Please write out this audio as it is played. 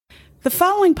The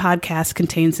following podcast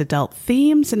contains adult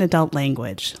themes and adult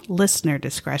language. Listener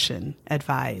discretion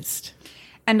advised.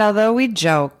 And although we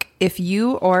joke, if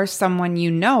you or someone you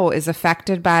know is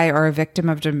affected by or a victim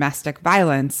of domestic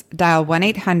violence, dial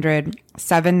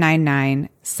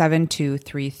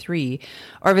 1-800-799-7233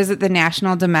 or visit the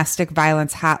National Domestic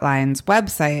Violence Hotline's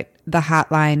website,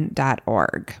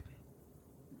 thehotline.org.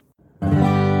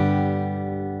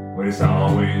 But it's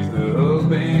always the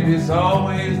husband, it's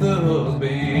always the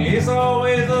husband, it's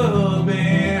always the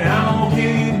husband, I'm gonna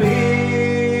kill you,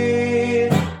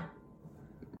 babe.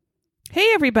 Hey,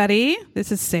 everybody.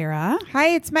 This is Sarah. Hi,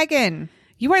 it's Megan.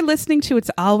 You are listening to It's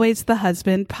Always the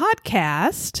Husband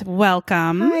podcast.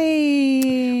 Welcome. Hi.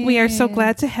 We are so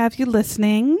glad to have you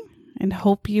listening and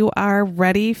hope you are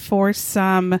ready for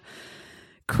some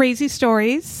crazy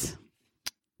stories.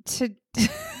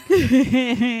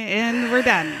 And we're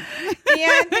done.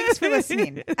 Yeah, thanks for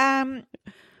listening.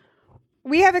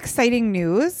 We have exciting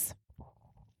news.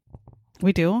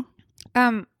 We do?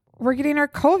 We're getting our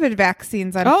COVID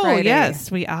vaccines on Oh, Friday. yes,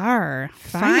 we are.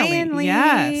 Finally.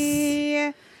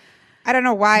 Yes. I don't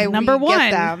know why Number we one.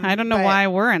 get them. I don't know but why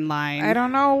we're in line. I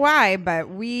don't know why, but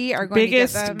we are going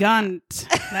Biggest to get them. gunt.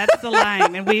 That's the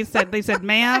line. And they said,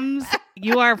 ma'ams,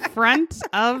 you are front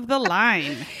of the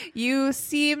line. You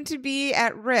seem to be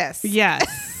at risk Yes.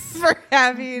 for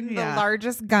having the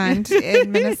largest gunt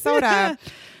in Minnesota.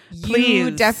 Please.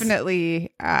 You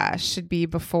definitely should be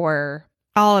before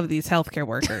All of these healthcare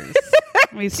workers.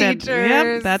 We said, teachers.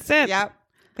 yep, that's it. Yep.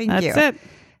 Thank you. That's it.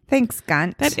 Thanks,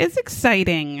 Gunt. That is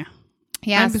exciting.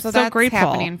 Yeah, I'm so so that's grateful.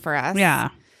 happening for us. Yeah.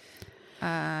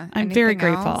 I'm very anything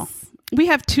grateful. else? We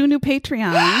have 2 new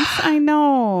Patreons. I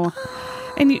know.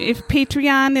 And if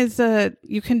Patreon is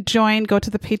you can join, go to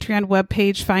the Patreon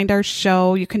webpage, find our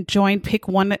show. You can join, pick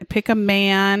a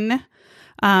man.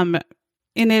 And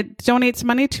it donates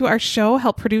money to our show,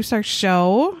 help produce our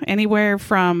show. Anywhere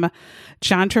from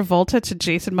John Travolta to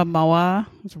Jason Momoa,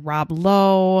 Rob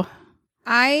Lowe,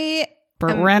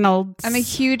 Burt Reynolds. I'm a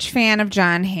huge fan of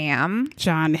John Hamm.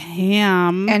 John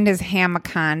Hamm. And his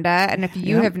Hamaconda. And if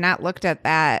you have not looked at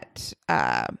that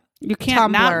you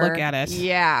can't not Tumblr, look at it.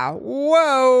 Yeah.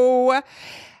 Whoa.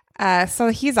 So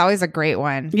he's always a great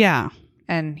one. Yeah.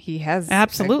 And he has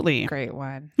Absolutely a great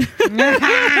one.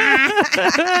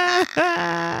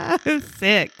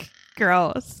 Sick.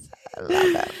 Gross. I love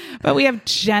it. But we have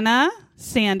Jenna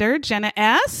Sander, Jenna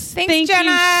S. Thanks, Thank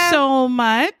Jenna. you so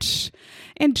much.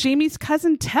 And Jamie's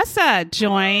cousin Tessa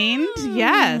joined.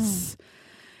 Yes.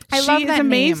 I she love is that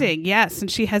amazing. name. Yes.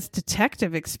 And she has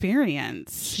detective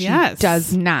experience. She yes.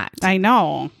 does not. I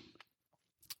know.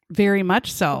 Very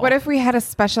much so. What if we had a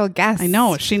special guest? I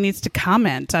know. She needs to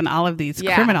comment on all of these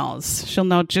Yeah. criminals. She'll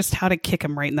know just how to kick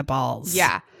them right in the balls.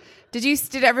 Yeah.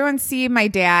 Did everyone see my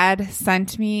dad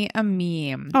sent me a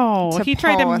meme? Oh, to he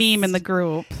tried to post. meme in the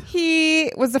group.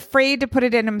 He was afraid to put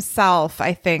it in himself,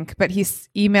 I think, but he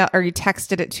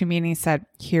texted it to me and he said,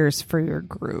 "Here's for your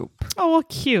group." Oh,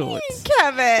 cute.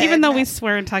 Kevin. Even though we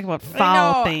swear and talk about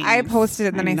foul things. I posted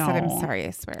it and then I said, know. "I'm sorry,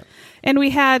 I swear." And we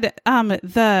had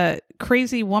the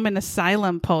crazy woman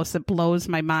asylum post that blows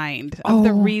my mind of the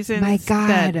Oh, reasons my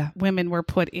God. that women were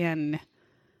put in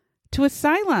to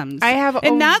asylums.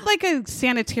 and not like a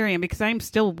sanitarium, because I'm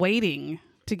still waiting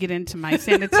to get into my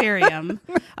sanitarium.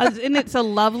 And it's a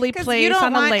lovely place you don't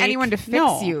on a want lake. anyone to fix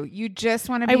No. you. You just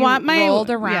want to be I want my rolled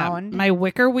around. my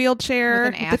wicker wheelchair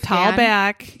With an with the tall Afghan.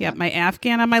 back. Yep, my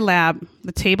Afghan on my lap.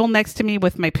 The table next to me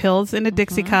with my pills in a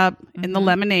Dixie cup and the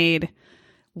lemonade.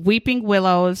 Weeping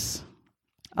willows,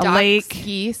 a Ducks, lake.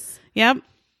 geese. Yep.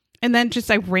 And then just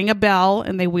I ring a bell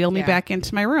and they wheel me Yeah. back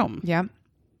into my room. Yep.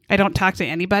 I don't talk to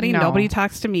anybody. No. Nobody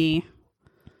talks to me.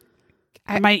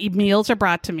 My meals are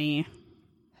brought to me.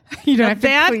 You don't Now have to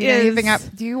that clean is- anything up.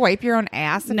 Do you wipe your own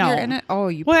ass if No. you're in it? Oh,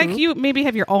 you Well, poop? like you maybe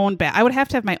have your own I would have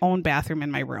to have my own bathroom in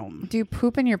my room. Do you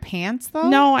poop in your pants, though?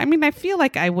 No, I mean, I feel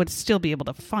like I would still be able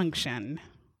to function.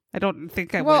 I don't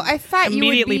think I would I thought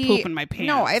immediately you would be, poop in my pants.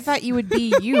 No, I thought you would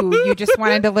be you. You just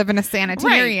wanted to live in a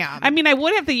sanitarium. Right. I mean, I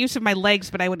would have the use of my legs,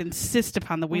 but I would insist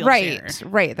upon the wheelchair.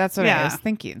 Right. That's what I Yeah. was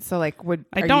thinking. So, like,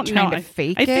 I are don't you trying know. to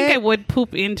fake I think it? I would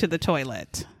poop into the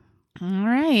toilet. All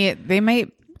right. They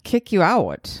might kick you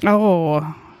out.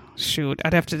 Oh, shoot.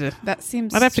 I'd have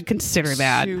to consider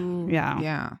that. Yeah.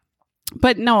 Yeah.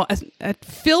 But no, a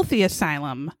filthy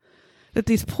asylum that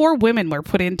these poor women were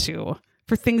put into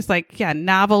for things like,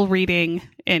 novel reading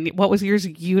and what was yours?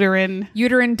 Uterine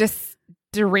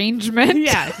derangement.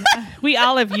 Yeah. We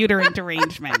all have uterine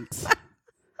derangement.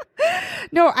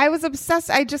 No, I was obsessed.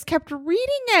 I just kept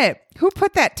reading it. Who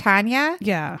put that, Tanya?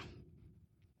 Yeah.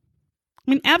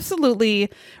 I mean, absolutely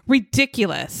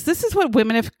ridiculous. This is what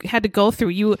women have had to go through.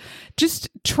 You just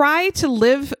try to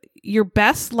live your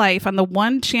best life on the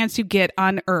one chance you get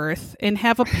on earth and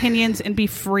have opinions and be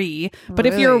free. But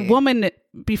if you're a Really? woman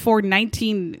before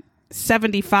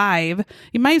 1975,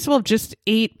 you might as well have just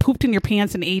pooped in your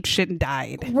pants and ate shit and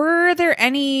died. Were there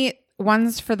any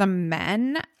ones for the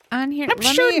men on here? I'm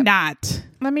sure not.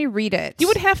 Let me read it. You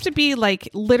would have to be like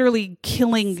literally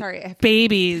killing Sorry, I-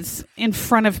 babies in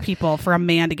front of people for a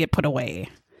man to get put away.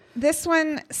 This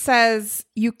one says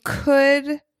you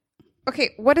could.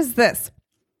 Okay, what is this?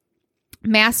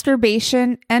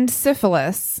 Masturbation and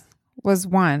syphilis was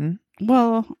one.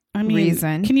 Well, I mean,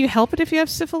 Reason. can you help it if you have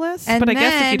syphilis? And But I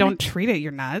guess if then you don't treat it,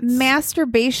 you're nuts.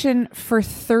 Masturbation for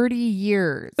 30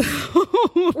 years.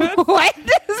 What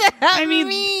does that I mean,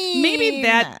 maybe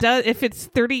that does. If it's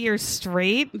 30 years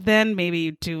straight, then maybe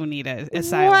you do need a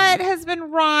asylum. What has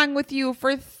been wrong with you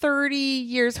for 30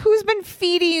 years? Who's been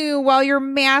feeding you while you're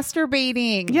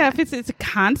masturbating? Yeah, if it's a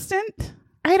constant,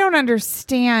 I don't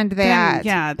understand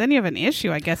that. then you have an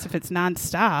issue, I guess, if it's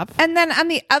nonstop. And then on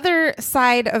the other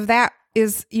side of that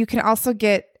is you can also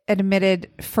get admitted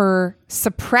for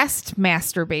suppressed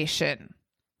masturbation.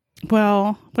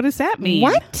 Well, what does that mean?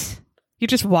 What? You're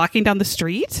just walking down the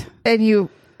street? And you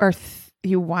are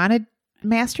you want to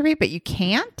masturbate, but you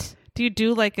can't? Do you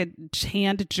do like a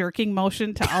hand jerking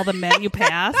motion to all the men you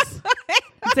pass?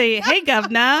 Say, hey,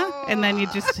 governor. And then you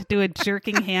just do a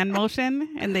jerking hand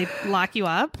motion and they lock you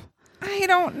up? I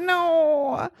don't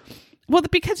know. Well,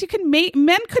 because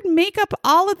men could make up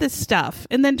all of this stuff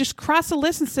and then just cross a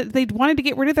list and say they wanted to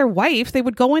get rid of their wife. They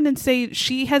would go in and say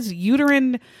she has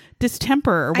uterine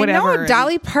distemper or whatever. I know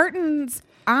Dolly Parton's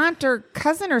aunt or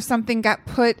cousin or something got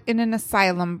put in an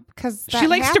asylum because She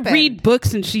likes to read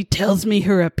books and she tells me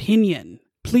her opinion.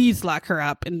 Please lock her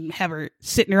up and have her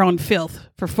sit in her own filth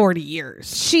for 40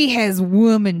 years. She has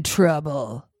woman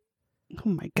trouble. Oh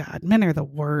my God, men are the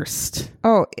worst.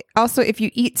 Oh, also, if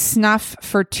you eat snuff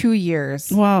for 2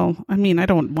 years, Well, I mean, I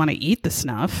don't want to eat the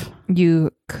snuff.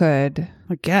 you could.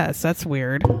 I guess that's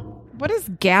weird. What is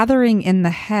gathering in the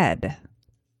head?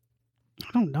 I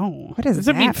don't know. What does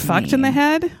it mean that fucked in the mean?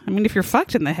 head? I mean, if you're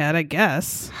fucked in the head, I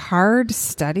guess. Hard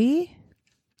study?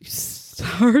 She's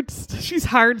hard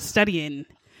studying.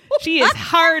 She is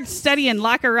hard studying.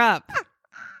 Lock her up.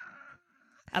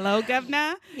 Hello,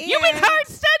 governor. You've been hard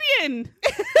studying.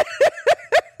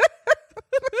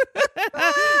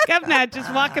 Governor,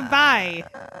 just walking by.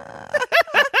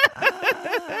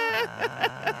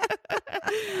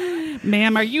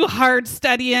 Ma'am, are you hard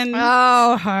studying?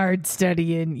 Oh, hard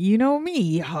studying. You know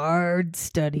me, hard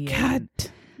studying. God.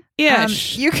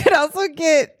 Ish. You could also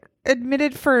get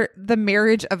admitted for the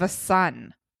marriage of a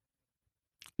son.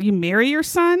 You marry your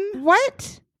son?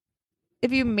 What?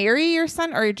 If you marry your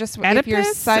son, or just if your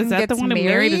Oedipus? son Is that gets the one who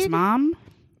married his mom?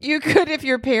 You could if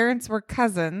your parents were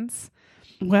cousins.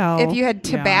 Well, If you had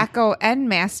yeah. tobacco and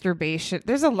masturbation,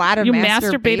 there's a lot of You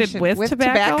masturbation masturbated with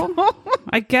tobacco?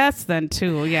 I guess then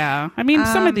too, yeah. I mean,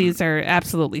 some of these are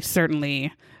absolutely,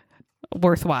 certainly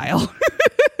worthwhile.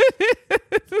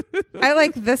 I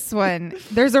like this one.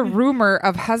 There's a rumor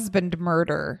of husband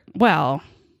murder. Well,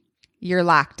 You're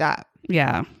locked up.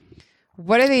 yeah.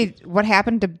 What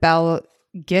happened to Belle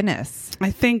Guinness?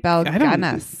 I think Belle I don't-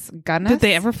 Guinness. Did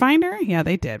they ever find her? Yeah,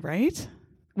 they did, right?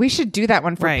 We should do that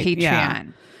one for Right, Patreon. yeah.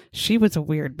 She was a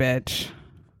weird bitch.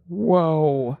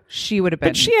 Whoa. She would have been.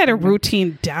 But she had a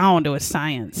routine down to a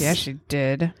science. Yeah, she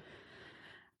did.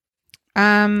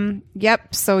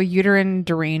 Yep. So uterine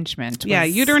derangement. Yeah,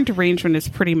 was- uterine derangement is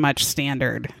pretty much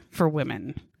standard for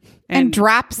women. and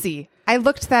dropsy. I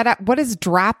looked that up. What is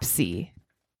dropsy?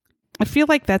 I feel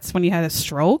like that's when you had a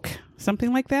stroke,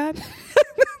 something like that.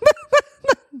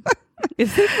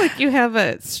 Is it like you have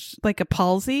a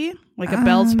palsy, like a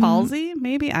Bell's palsy?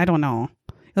 Maybe, I don't know.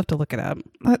 You'll have to look it up.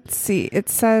 Let's see. It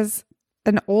says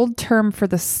an old term for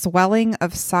the swelling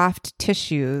of soft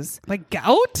tissues Like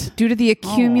gout? due to the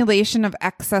accumulation of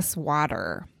excess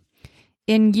water.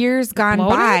 In years gone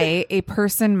Bloated? by, a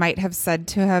person might have said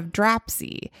to have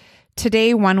dropsy.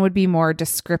 Today, one would be more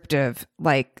descriptive,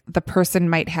 like the person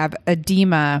might have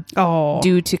edema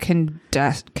due to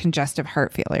congestive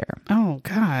heart failure. Oh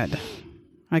God.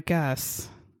 I guess.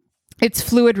 It's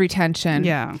fluid retention.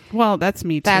 Yeah. Well, that's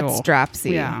me too. That's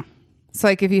dropsy. Yeah. So,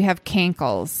 like if you have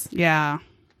cankles, Yeah.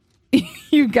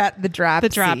 you got the dropsy.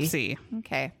 The dropsy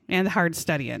Okay. and hard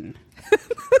studying.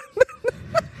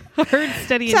 Hard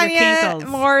studying your Tanya cankles.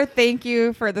 Moore, thank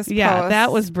you for this Yeah, post.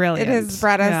 that was brilliant. It has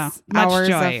brought us Yeah, much hours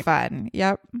joy. of fun.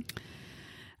 Yep.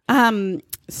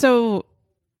 So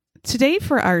today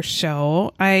for our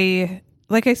show, I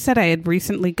like I said, I had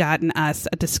recently gotten us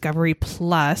a Discovery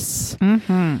Plus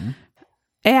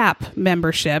app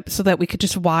membership so that we could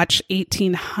just watch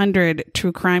 1,800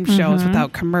 true crime shows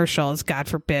without commercials. God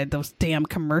forbid those damn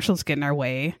commercials get in our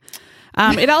way.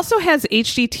 It also has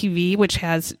HGTV, which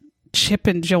has Chip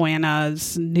and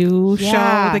Joanna's new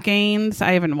show, The Gaines.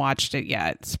 I haven't watched it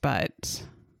yet, but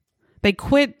they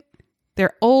quit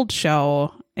their old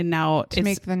show and now to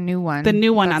make the new one. The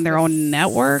new one on their own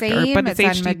network, but it's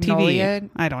HGTV. Magnolia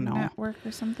I don't know. Network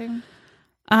or something.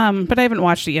 But I haven't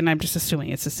watched it yet, and I'm just assuming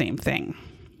it's the same thing.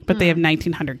 But they have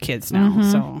 1,900 kids now,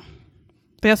 so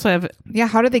they also have. Yeah,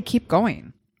 how do they keep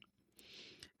going?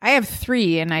 I have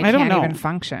 3, and I can't even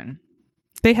function.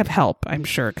 They have help, I'm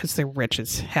sure, because they're rich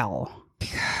as hell.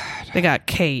 God. They got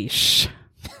cash.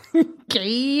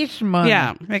 Cash money.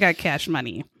 Yeah, they got cash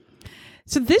money.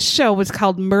 So this show was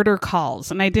called Murder Calls,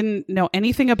 and I didn't know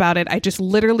anything about it. I just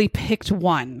literally picked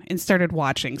one and started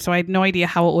watching. So I had no idea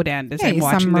how it would end as I'm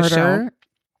watching the show.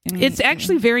 It's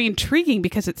actually very intriguing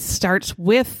because it starts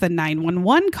with the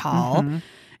 911 call.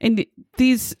 And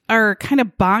these are kind of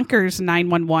bonkers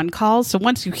 911 calls. So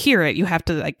once you hear it, you have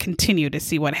to like continue to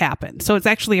see what happened. So it's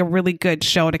actually a really good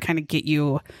show to kind of get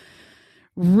you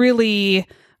really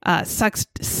sucked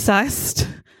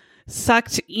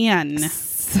in.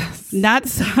 Not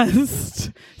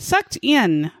sussed. Sucked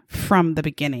in from the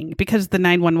beginning. Because the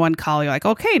 911 call, you're like,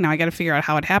 okay, now I got to figure out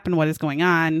how it happened, what is going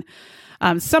on.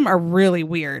 Some are really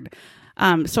weird.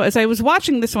 So as I was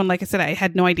watching this one, like I said, I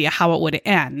had no idea how it would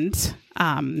end.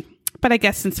 But I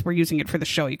guess since we're using it for the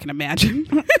show, you can imagine.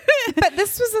 But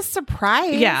this was a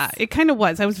surprise. Yeah, it kind of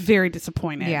was. I was very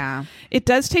disappointed. Yeah. It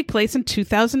does take place in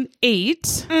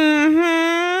 2008.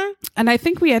 And I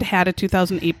think we had a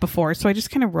 2008 before, so I just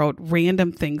kind of wrote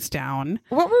random things down.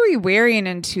 What were we wearing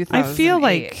in 2008? I feel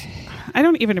like, I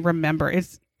don't even remember.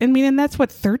 And that's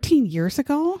what, 13 years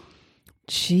ago?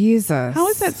 Jesus. How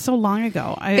is that so long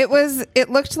ago? It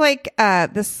looked like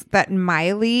that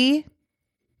Miley.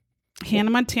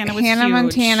 Hannah Montana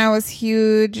was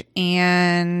huge.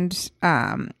 And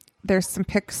there's some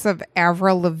pics of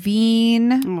Avril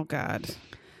Lavigne. Oh, God.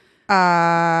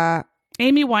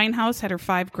 Amy Winehouse had her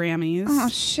 5 Grammys. Oh,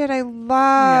 shit. I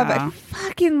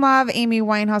fucking love Amy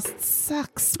Winehouse. It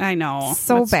sucks. I know.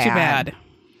 So That's bad. Too bad.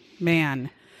 Man.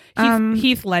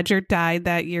 Heath Ledger died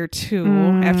that year too,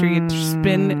 after he'd just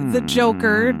been the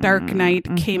Joker. Dark Knight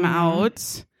came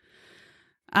out.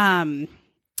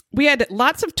 We had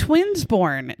lots of twins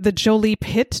born. The Jolie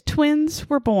Pitt twins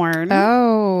were born.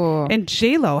 Oh. And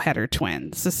J-Lo had her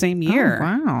twins the same year. Oh,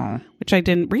 wow. Which I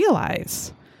didn't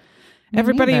realize.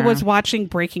 Everybody was watching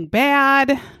Breaking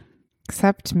Bad.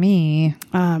 Except me.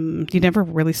 You never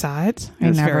really saw it? It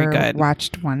was very good. I never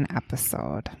watched one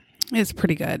episode. It's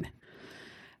pretty good.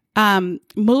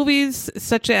 Movies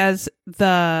such as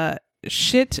the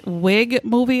shit wig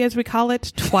movie, as we call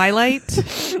it, Twilight.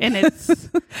 And it's...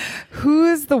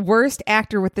 Who is the worst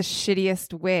actor with the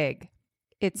shittiest wig?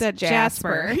 It's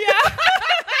Jasper. Yeah.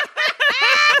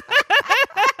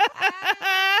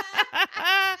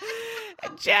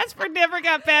 Jasper never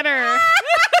got better.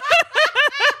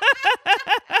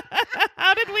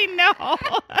 How did we know?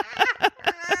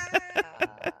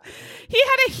 He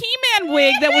had a He-Man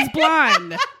wig that was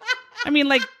blonde. I mean,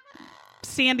 like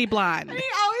sandy blonde. And he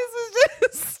always was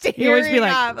just staring. He always be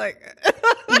like, off,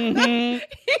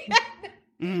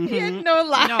 He had no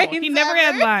lines. No, he never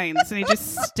had lines, and he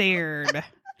just stared.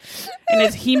 And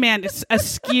his He-Man,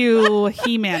 askew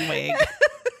He-Man wig.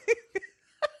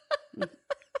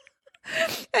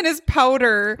 And his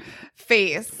powder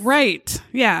face. Right.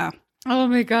 Yeah. Oh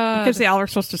my God. Because they all are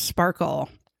supposed to sparkle.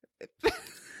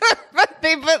 But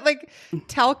they put like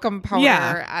talcum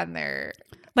powder on there.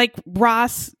 Like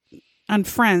Ross on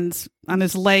Friends on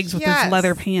his legs with his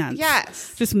leather pants.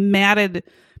 Yes. Just matted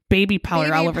baby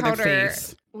powder all over their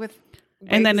face.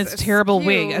 And then his terrible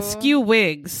wig. Askew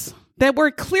wigs that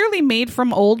were clearly made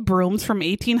from old brooms from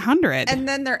 1800. And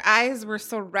then their eyes were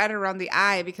so red around the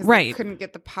eye because they couldn't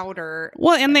get the powder.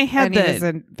 Well, and they had he was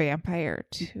a vampire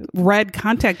too. Red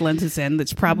contact lenses in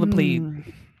that's probably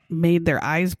made their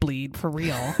eyes bleed for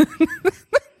real.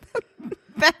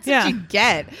 That's what you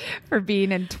get for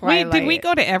being in Twilight. Did we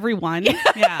go to every one?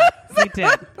 Yeah, we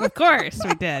did. Of course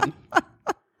we did.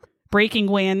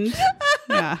 Breaking Wind.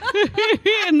 Yeah.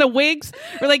 And the wigs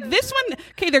were like, this one,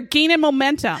 okay, they're gaining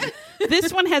momentum.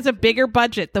 This one has a bigger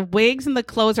budget. The wigs and the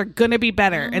clothes are going to be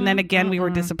better. And then again, we were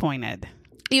disappointed.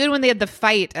 Even when they had the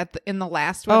fight in the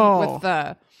last one with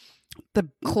the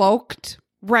cloaked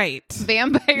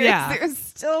vampires, it was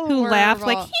still who horrible. laughed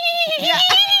like,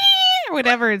 or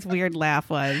whatever his weird laugh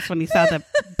was when he saw the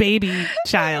baby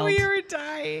child. We were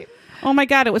dying. Oh my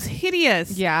God, it was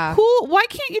hideous. Yeah. Why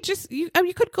can't you just, you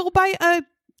could go buy a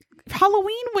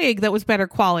Halloween wig that was better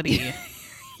quality.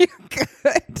 You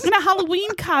could. And a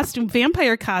Halloween costume,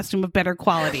 vampire costume of better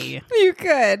quality. You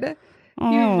could.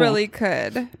 Oh. You really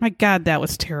could. My God, that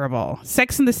was terrible.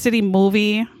 Sex and the City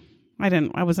movie.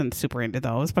 I wasn't super into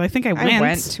those, but I think I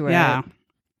went to it. Yeah.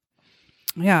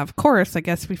 Yeah, of course. I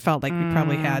guess we felt like we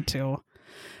probably had to.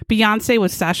 Beyonce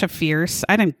with Sasha Fierce.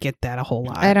 I didn't get that a whole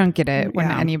lot. I don't get it when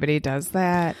anybody does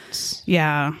that.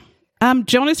 Yeah.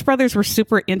 Jonas Brothers were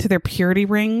super into their purity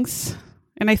rings.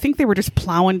 And I think they were just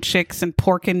plowing chicks and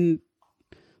porking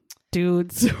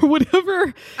dudes or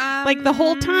whatever. Like the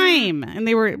whole time. And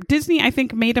Disney, I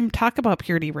think, made them talk about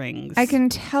purity rings. I can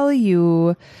tell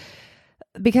you,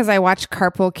 because I watched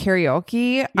Carpool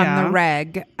Karaoke on the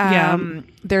reg.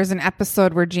 There's an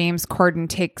episode where James Corden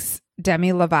takes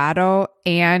Demi Lovato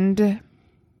and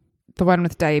the one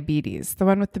with diabetes, the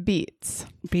one with the Beats.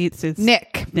 Beats is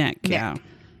Nick. Yeah.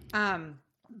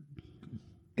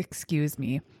 Excuse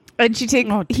me. And he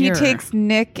takes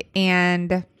Nick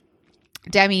and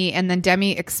Demi, and then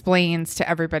Demi explains to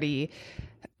everybody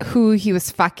who he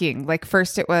was fucking. Like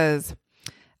first it was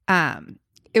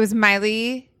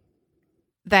Miley,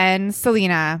 then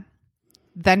Selena,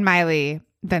 then Miley,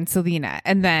 then Selena.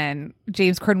 And then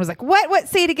James Corden was like, what?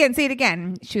 Say it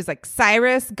again. She was like,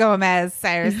 Cyrus Gomez.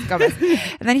 And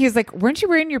then he was like, weren't you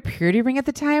wearing your purity ring at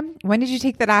the time? When did you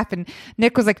take that off? And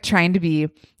Nick was like trying to be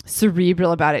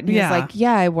cerebral about it. And he was like,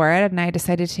 yeah, I wore it and I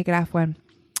decided to take it off when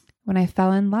I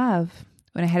fell in love.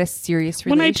 When I had a serious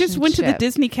relationship. When I just went to the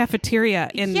Disney cafeteria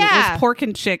and was pork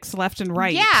and chicks left and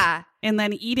right. Yeah. And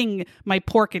then eating my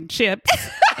pork and chips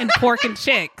and pork and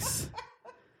chicks.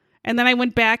 And then I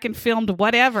went back and filmed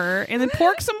whatever and then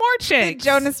pork some more chicks. The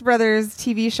Jonas Brothers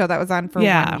TV show that was on for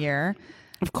 1 year.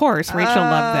 Of course. Rachel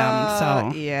loved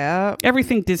them. So yeah.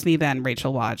 Everything Disney then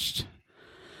Rachel watched.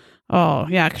 Oh,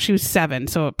 yeah, 'cause she was 7.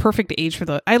 So a perfect age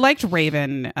for I liked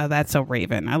Raven. That's So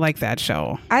Raven. I like that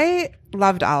show. I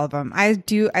loved all of them. I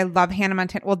love Hannah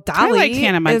Montana. Well, Dolly I liked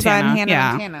Hannah Montana. is on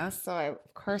Hannah Montana. So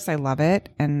of course I love it.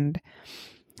 And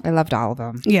I loved all of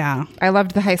them. Yeah. I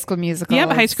loved the High School Musical.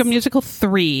 Yeah, High School Musical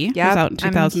 3 was out in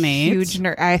 2008. I'm a huge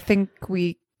nerd. I think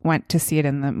we went to see it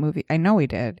in the movie. I know we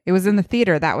did. It was in the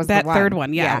theater. That was that the one. Third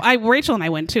one. Yeah. Rachel and I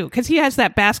went too. Because he has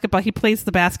that basketball. He plays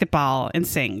the basketball and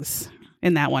sings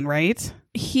in that one, right?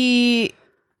 He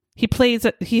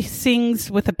sings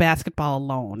with a basketball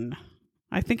alone.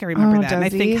 I think I remember that. And I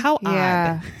think how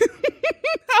odd.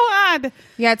 How odd.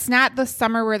 Yeah, it's not the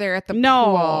summer where they're at the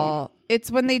pool. It's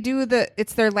when they do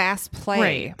it's their last play.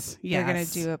 Right. Yes. They're going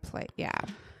to do a play. Yeah.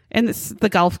 And it's the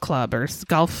golf club or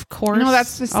golf course. No,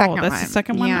 that's the second one. Oh, that's the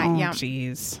second one? Yeah. Oh,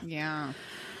 jeez. Yeah.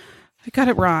 I got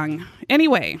it wrong.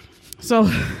 Anyway,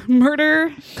 so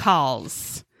Murder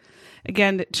Calls.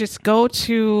 Again, just go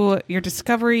to your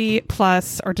Discovery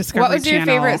Plus or Discovery Channel. What was your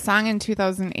favorite song in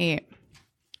 2008?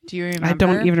 Do you remember? I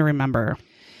don't even remember.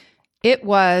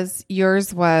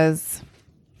 Yours was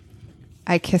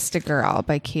I Kissed a Girl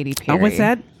by Katy Perry. Oh, was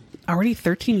that already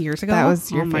 13 years ago? That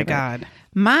was your favorite. My God.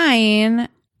 Mine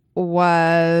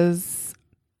was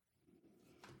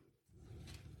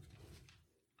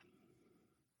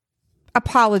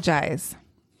Apologize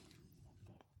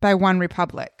by One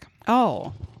Republic.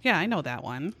 Oh, yeah, I know that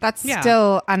one. That's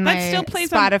still on my still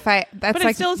plays Spotify. That's but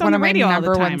like it still is one on the of my radio all number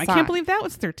the time. one songs. I can't believe that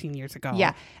was 13 years ago.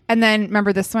 Yeah. And then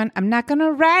remember this one? I'm Not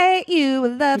Gonna Write You a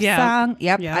Love Song.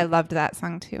 Yep. Yeah. I loved that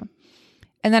song too.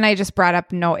 And then I just brought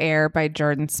up No Air by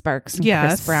Jordan Sparks and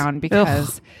Chris Brown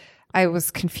because I was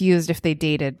confused if they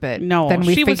dated, but then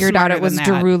we figured out it was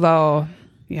Derulo.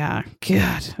 Yeah.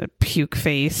 God, a puke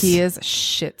face. He is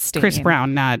shit stain. Chris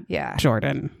Brown, not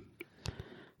Jordan.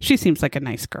 She seems like a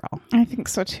nice girl. I think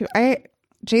so too.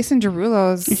 Jason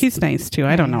Derulo's... He's nice too.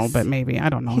 I don't know, but maybe. I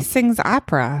don't know. He sings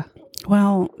opera.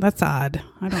 Well, that's odd.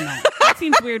 I don't know. That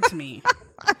seems weird to me.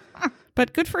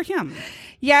 But good for him.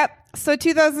 Yep. So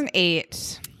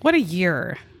 2008. What a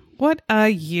year. What a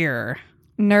year.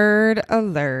 Nerd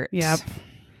alert. Yep.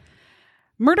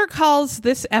 Murder Calls,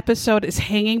 this episode is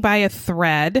hanging by a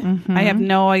thread. Mm-hmm. I have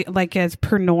as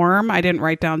per norm, I didn't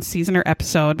write down season or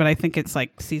episode, but I think it's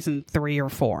like season 3 or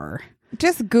 4.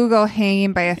 Just Google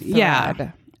hanging by a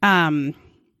thread. Yeah.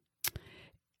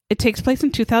 It takes place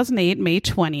in 2008, May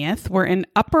 20th. We're in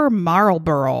Upper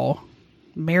Marlboro,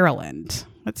 Maryland.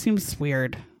 That seems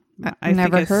weird. I've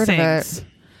never heard of it.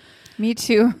 Me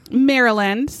too.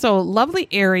 Maryland. So lovely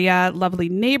area, lovely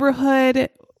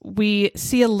neighborhood. We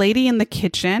see a lady in the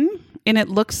kitchen, and it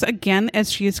looks again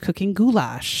as she is cooking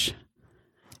goulash.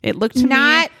 It looked to me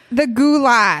not the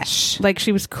goulash, like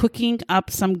she was cooking up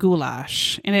some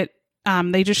goulash, and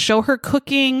They just show her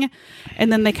cooking,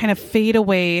 and then they kind of fade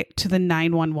away to the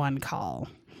 911 call.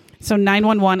 So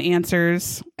 911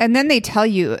 answers. And then they tell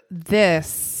you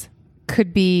this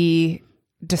could be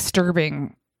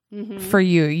disturbing for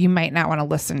you. You might not want to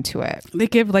listen to it. They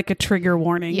give like a trigger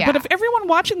warning. Yeah. But if everyone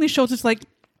watching these shows is like,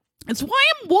 it's why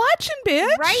I'm watching,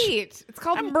 bitch. Right. It's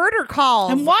called murder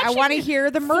calls. I'm watching I want to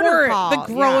hear the murder call.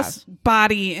 The gross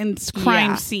body and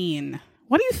crime scene.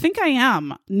 What do you think I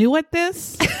am? New at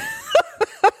this?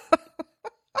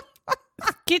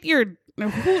 Get your...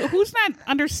 Who's not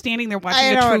understanding they're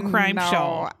watching a true crime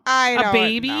show? A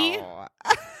baby? Know.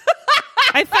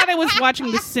 I thought I was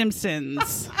watching The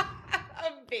Simpsons.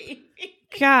 A baby.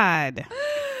 God.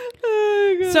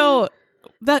 Oh, God. So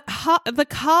the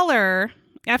caller,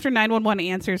 after 911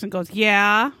 answers and goes,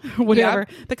 yeah, whatever,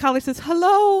 the caller says,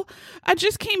 hello, I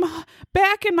just came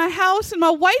back in my house and my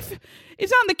wife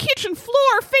is on the kitchen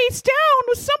floor face down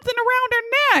with something around her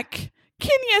neck.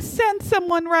 Can you send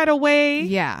someone right away?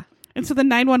 Yeah. And so the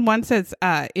 911 says,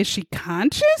 is she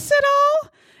conscious at all?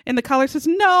 And the caller says,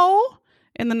 no.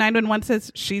 And the 911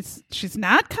 says, she's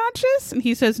not conscious? And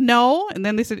he says, no. And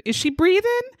then they said, is she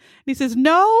breathing? And he says,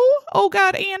 no. Oh,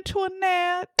 God,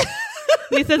 Antoinette.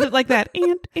 And he says it like that,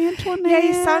 Antoinette. Yeah,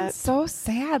 he sounds so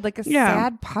sad, like a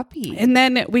sad puppy. And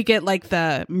then we get like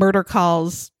the murder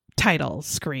calls title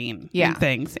screen and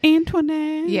things.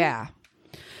 Antoinette. Yeah.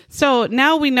 So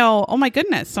now we know, oh my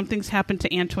goodness, something's happened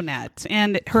to Antoinette.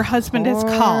 And her husband is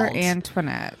called.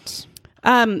 Antoinette.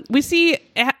 We see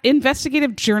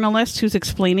investigative journalist who's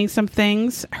explaining some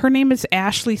things. Her name is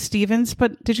Ashley Stevens,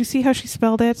 but did you see how she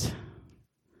spelled it?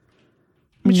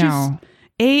 No.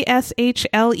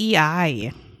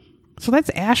 Ashlei. So that's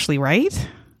Ashley, right?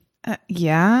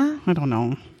 Yeah. I don't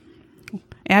know.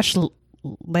 Ashley.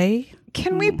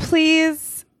 Can we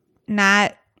please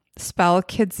not spell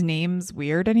kids' names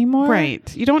weird anymore?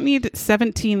 Right. You don't need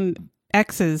 17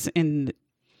 X's in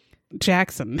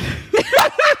Jackson.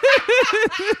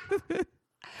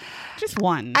 Just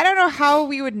one. I don't know how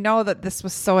we would know that this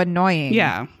was so annoying.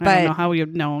 Yeah. But I don't know how we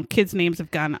would know. Kids' names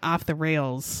have gone off the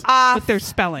rails with their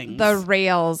spellings. The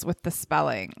rails with the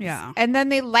spelling. Yeah. And then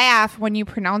they laugh when you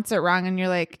pronounce it wrong and you're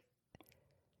like,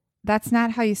 that's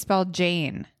not how you spell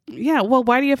Jane. Yeah. Well,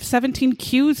 why do you have 17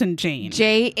 Q's in Jane?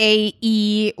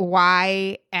 Jaeyne.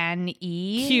 Queenie.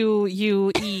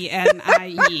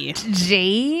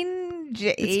 Jane?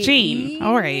 It's Jane.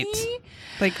 All right.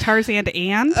 Like Tarzan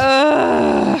and?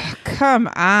 Ugh, come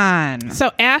on.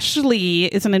 So Ashley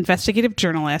is an investigative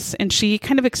journalist, and she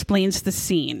kind of explains the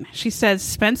scene. She says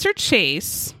Spencer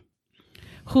Chase,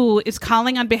 who is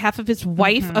calling on behalf of his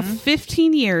wife of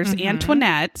 15 years,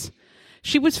 Antoinette,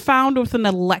 she was found with an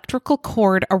electrical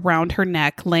cord around her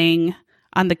neck laying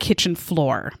on the kitchen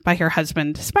floor by her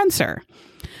husband, Spencer.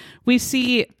 We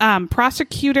see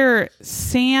prosecutor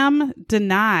Sam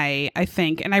Denai, I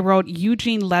think, and I wrote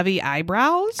Eugene Levy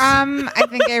eyebrows. I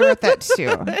think I wrote that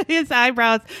too. His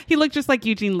eyebrows, he looked just like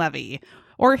Eugene Levy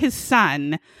or his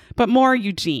son, but more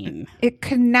Eugene. It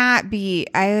could not be.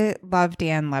 I love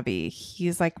Dan Levy.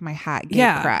 He's like my hot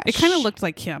gay crush. It kind of looked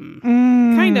like him.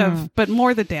 Kind of, but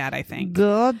more the dad, I think.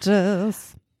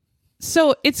 Gorgeous.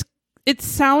 So it's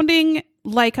sounding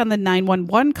like on the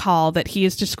 911 call that he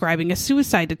is describing a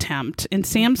suicide attempt. And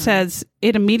Sam says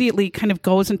it immediately kind of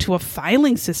goes into a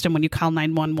filing system when you call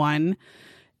 911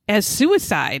 as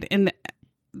suicide. And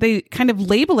they kind of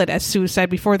label it as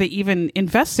suicide before they even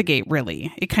investigate,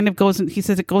 really. It kind of goes, he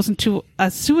says it goes into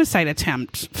a suicide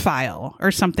attempt file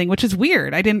or something, which is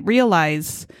weird. I didn't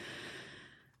realize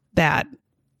that.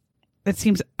 It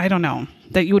seems, I don't know,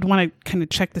 that you would want to kind of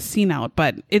check the scene out,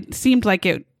 but it seemed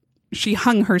like she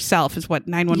hung herself is what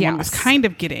 911 was kind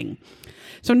of getting.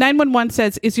 So 911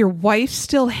 says, is your wife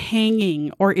still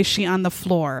hanging or is she on the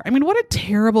floor? I mean, what a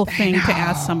terrible thing to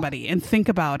ask somebody and think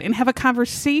about and have a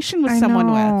conversation with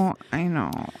someone with. I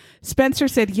know. Spencer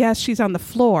said, yes, she's on the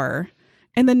floor.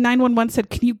 And then 911 said,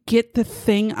 can you get the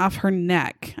thing off her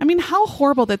neck? I mean, how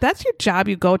horrible that's your job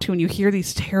you go to and you hear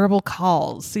these terrible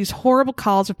calls, these horrible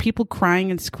calls of people crying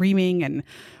and screaming and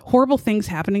horrible things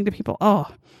happening to people.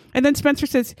 Oh, and then Spencer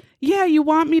says, yeah, you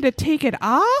want me to take it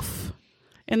off?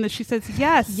 And then she says,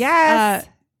 yes.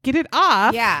 Get it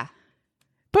off. Yeah.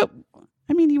 But,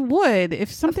 I mean, you would.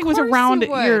 If something was around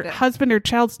your husband or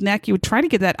child's neck, you would try to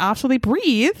get that off so they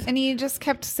breathe. And he just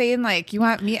kept saying, like, you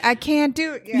want me? I can't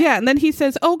do it. Yeah. And then he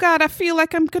says, oh, God, I feel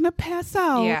like I'm going to pass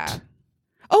out. Yeah.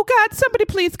 Oh, God, somebody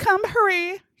please come.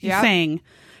 Hurry. He's saying.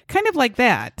 Kind of like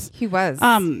that. He was.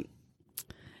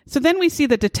 So then we see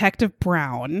the Detective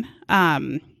Brown.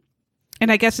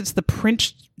 And I guess it's the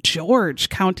Prince George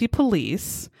County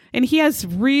Police. And he has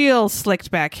real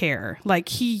slicked back hair. Like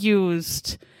he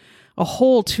used a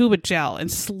whole tube of gel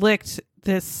and slicked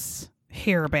this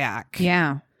hair back.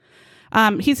 Yeah.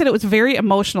 He said it was a very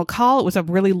emotional call. It was a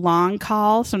really long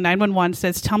call. So 911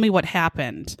 says, tell me what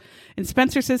happened. And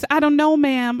Spencer says, I don't know,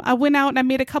 ma'am. I went out and I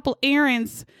made a couple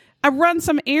errands. I run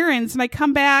some errands and I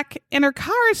come back and her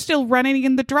car is still running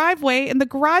in the driveway and the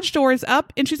garage door is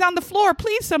up and she's on the floor.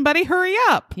 Please, somebody hurry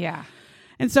up. Yeah.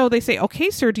 And so they say, okay,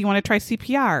 sir, do you want to try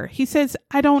CPR? He says,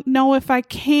 I don't know if I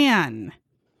can.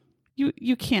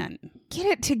 You can. Get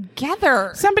it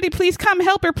together. Somebody please come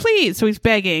help her, please. So he's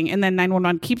begging. And then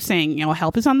 911 keeps saying,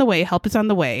 help is on the way. Help is on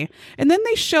the way. And then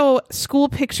they show school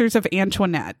pictures of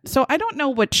Antoinette. So I don't know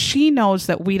what she knows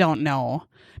that we don't know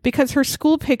because her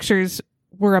school pictures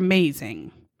were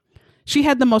amazing. She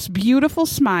had the most beautiful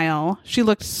smile. She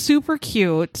looked super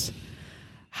cute.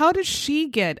 How does she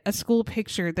get a school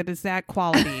picture that is that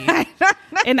quality?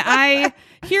 And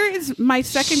here is my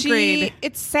second grade.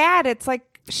 It's sad. It's like,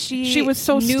 she was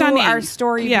so knew stunning. Our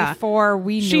story before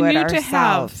we knew she it knew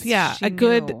ourselves. to have a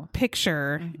good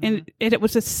picture, and it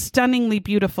was a stunningly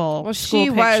beautiful school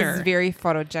picture. Well, she was very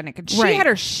photogenic, and she had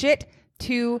her shit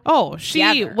together. Oh,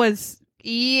 she was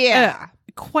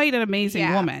quite an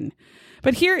amazing woman.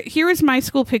 But here is my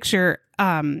school picture,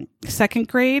 second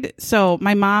grade. So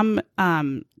my mom,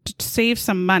 to save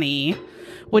some money,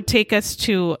 would take us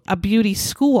to a beauty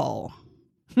school,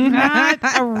 not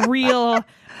a real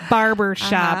barber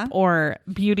shop or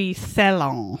beauty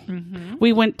salon. Mm-hmm.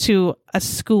 We went to a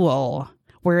school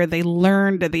where they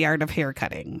learned the art of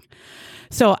haircutting.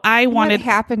 So what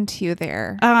happened to you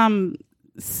there?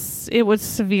 It was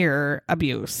severe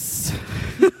abuse.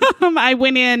 I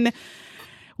went in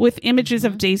with images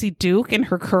of Daisy Duke and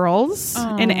her curls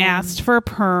and asked for a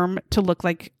perm to look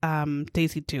like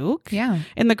Daisy Duke. Yeah.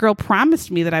 And the girl promised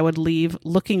me that I would leave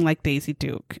looking like Daisy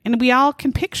Duke. And we all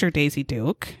can picture Daisy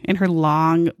Duke in her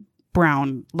long,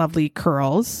 brown, lovely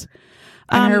curls.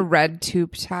 And her red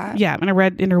tube top. Yeah,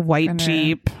 in her white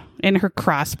Jeep, in her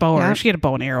crossbow, or she had a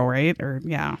bow and arrow, right? Or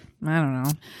I don't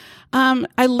know.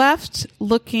 I left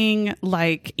looking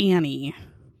like Annie.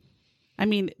 I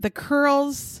mean, the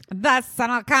curls. The sun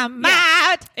will come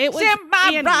out. It was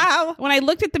Annie. When I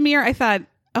looked at the mirror, I thought,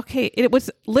 okay, it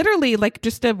was literally like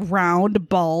just a round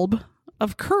bulb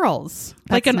of curls,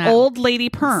 like an old lady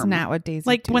perm. That's not what Daisy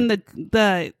like do. when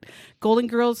the Golden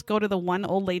Girls go to the one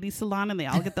old lady salon and they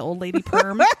all get the old lady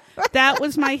perm. That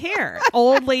was my hair,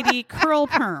 old lady curl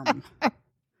perm.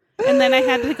 And then I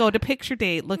had to go to picture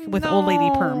date with old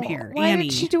lady perm hair. Why Annie.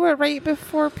 did she do it right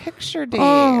before picture date?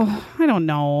 Oh, I don't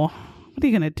know. What are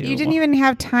you going to do? You didn't even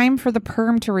have time for the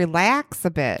perm to relax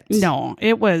a bit. No,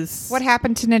 it was... What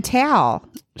happened to Natal?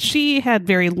 She had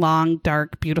very long,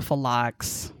 dark, beautiful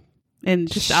locks. And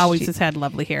just always has had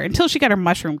lovely hair. Until she got her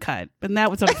mushroom cut. And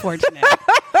that was unfortunate.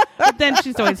 But then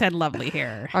she's always had lovely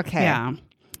hair. Okay. Yeah.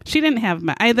 She didn't have...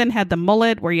 I then had the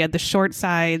mullet where you had the short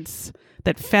sides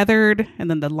that feathered and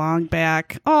then the long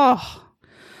back. Oh,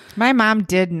 my mom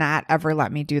did not ever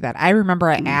let me do that. I remember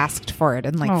I asked for it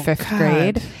in fifth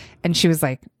grade, and she was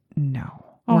like, "No,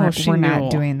 we're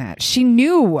not doing that." She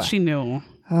knew. She knew.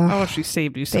 Oh, she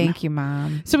saved you. Thank you,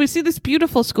 Mom. So we see this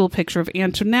beautiful school picture of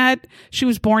Antoinette. She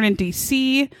was born in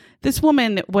D.C. This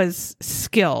woman was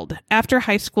skilled. After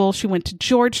high school, she went to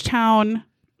Georgetown.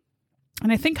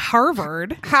 And I think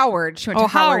Harvard. Howard. She went to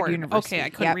Howard University. Okay, I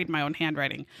couldn't read my own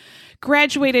handwriting.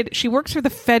 Graduated. She works for the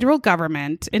federal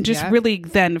government and just really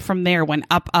then from there went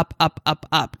up, up, up, up,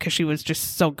 up because she was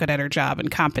just so good at her job and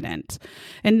competent.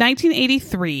 In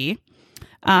 1983,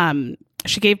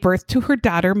 she gave birth to her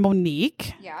daughter,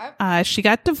 Monique. Yeah. She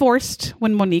got divorced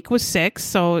when Monique was 6.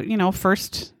 So,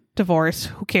 first divorce,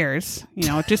 who cares?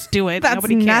 Just do it. That's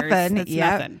Nobody cares. Nothing. That's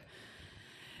nothing.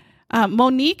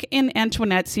 Monique and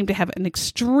Antoinette seem to have an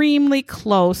extremely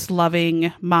close,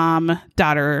 loving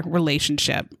mom-daughter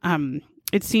relationship.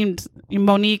 It seemed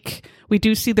Monique, we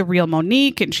do see the real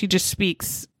Monique, and she just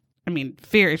speaks,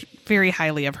 very, very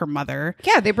highly of her mother.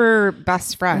 Yeah, they were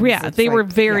best friends. Yeah, they were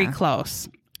very close.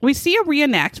 We see a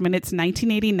reenactment. It's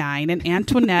 1989, and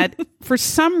Antoinette, for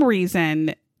some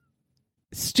reason,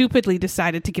 stupidly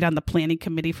decided to get on the planning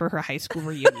committee for her high school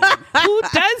reunion. Who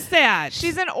does that?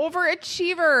 She's an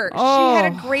overachiever. Oh. She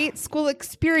had a great school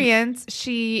experience.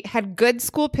 She had good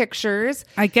school pictures.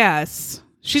 I guess.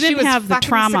 She didn't have the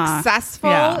trauma.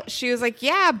 Successful. Yeah. She was like,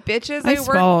 yeah, bitches, I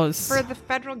work for the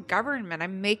federal government.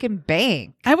 I'm making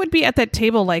bank. I would be at that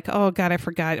table like, oh, God, I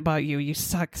forgot about you. You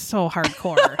suck so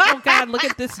hardcore. Oh, God, look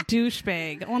at this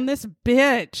douchebag on this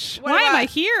bitch. Why am I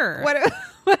here?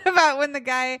 What about when the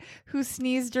guy who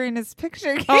sneezed during his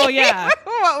picture came? Oh, yeah.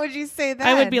 What would you say then?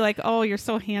 I would be like, oh, you're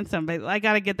so handsome, but I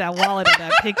got to get that wallet of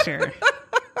that picture.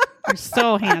 You're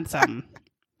so handsome.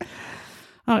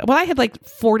 Well, I had like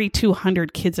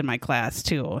 4,200 kids in my class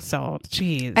too. So,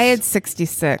 geez. I had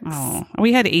 66. Oh,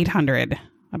 we had 800,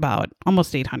 about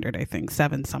almost 800, I think,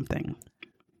 7 something.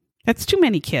 That's too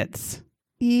many kids.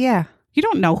 Yeah. You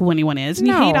don't know who anyone is, and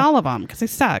you hate all of them because they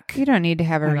suck. You don't need to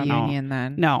have a reunion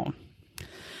then. No.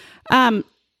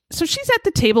 So she's at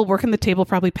the table, working the table,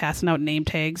 probably passing out name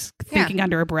tags, thinking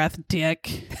under her breath,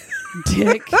 dick,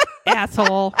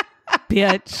 asshole,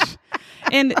 bitch.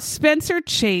 And Spencer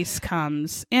Chase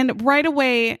comes, and right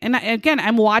away, and again,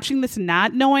 I'm watching this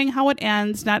not knowing how it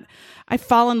ends. I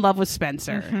fall in love with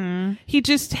Spencer. Mm-hmm. He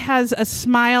just has a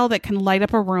smile that can light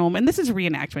up a room, and this is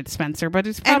reenactment Spencer, but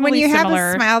it's probably and when you similar.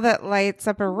 have a smile that lights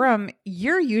up a room,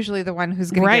 you're usually the one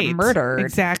who's going to get murdered.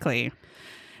 Exactly.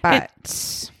 But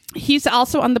he's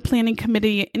also on the planning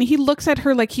committee, and he looks at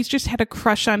her like he's just had a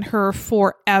crush on her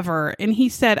forever. And he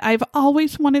said, I've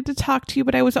always wanted to talk to you,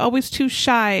 but I was always too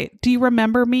shy. Do you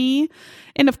remember me?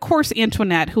 And of course,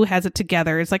 Antoinette, who has it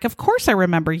together, is like, of course I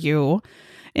remember you.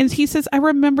 And he says, I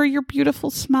remember your beautiful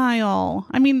smile.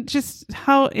 I mean, just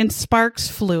how, and sparks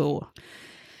flew.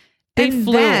 They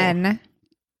flew. Then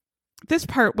this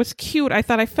part was cute. I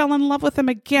thought I fell in love with him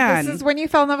again. This is when you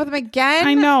fell in love with him again?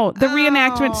 I know. The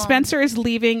reenactment, Spencer is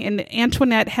leaving, and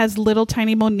Antoinette has little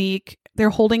tiny Monique. They're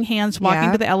holding hands,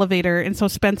 walking to the elevator. And so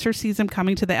Spencer sees him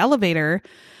coming to the elevator,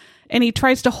 and he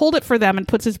tries to hold it for them and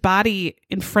puts his body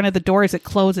in front of the door as it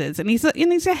closes. And he's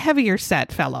a heavier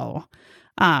set fellow.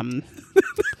 And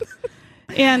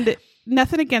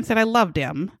nothing against it. I loved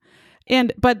him.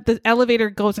 But the elevator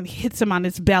goes and hits him on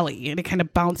his belly, and it kind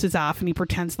of bounces off, and he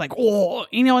pretends like, oh,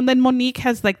 and then Monique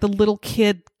has like the little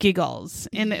kid giggles,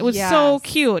 and it was so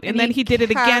cute. And then he did it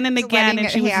again and again,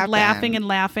 and she was laughing and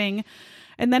laughing.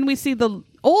 And then we see the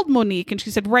old Monique, and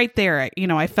she said, right there,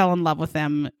 I fell in love with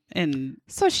him. And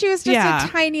so she was just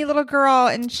a tiny little girl,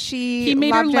 and he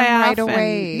made her laugh right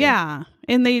away.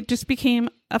 And they just became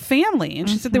a family. And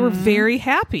she said they were very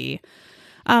happy.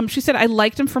 She said, I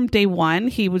liked him from day one.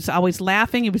 He was always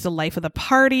laughing. He was the life of the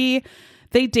party.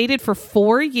 They dated for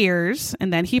 4 years,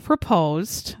 and then he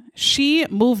proposed. She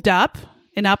moved up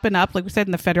and up and up, like we said,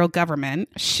 in the federal government.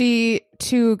 She,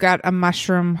 too, got a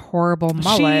mushroom horrible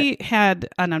mullet. She had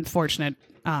an unfortunate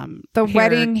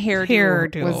wedding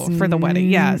hairdo was for the wedding.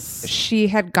 Yes. She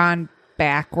had gone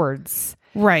backwards.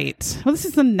 Right. Well, this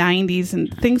is the 90s,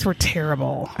 and things were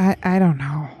terrible. I don't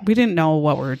know. We didn't know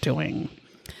what we were doing.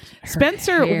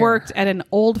 Spencer worked at an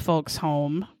old folks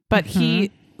home, but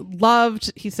he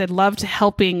loved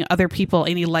helping other people,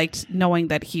 and he liked knowing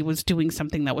that he was doing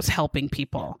something that was helping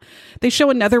people. They show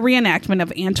another reenactment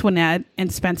of Antoinette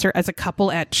and Spencer as a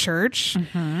couple at church,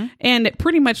 and it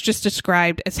pretty much just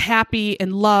described as happy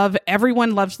and love.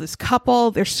 Everyone loves this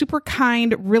couple. They're super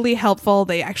kind, really helpful.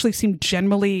 They actually seem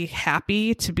generally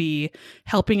happy to be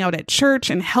helping out at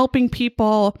church and helping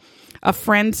people. A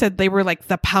friend said they were like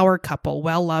the power couple,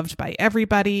 well loved by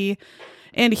everybody.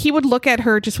 And he would look at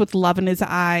her just with love in his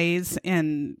eyes,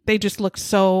 and they just looked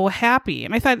so happy.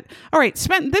 And I thought, all right,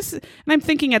 and I'm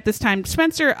thinking at this time,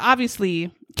 Spencer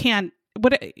obviously can't,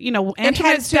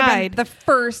 Antoinette died. The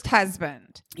first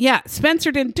husband. Yeah,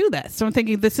 Spencer didn't do this. So I'm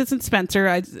thinking, this isn't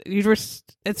Spencer.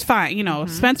 It's fine.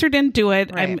 Spencer didn't do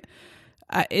it. Right.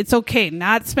 It's okay,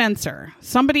 not Spencer.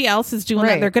 Somebody else is doing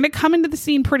that. They're going to come into the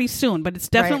scene pretty soon, but it's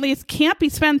definitely, it can't be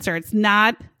Spencer. It's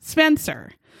not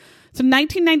Spencer. So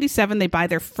 1997, they buy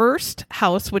their first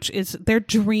house, which is their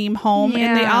dream home,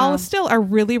 and they all still are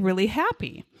really, really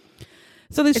happy.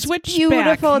 So they switch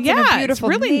beautiful. back. It's in a beautiful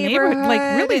it's really neighborhood.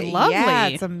 like really lovely. Yeah,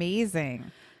 it's amazing.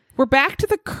 We're back to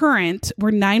the current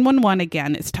where 911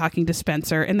 again is talking to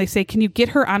Spencer, and they say, can you get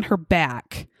her on her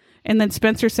back? And then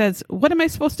Spencer says, what am I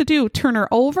supposed to do? Turn her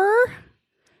over?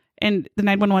 And the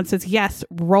 911 says, yes,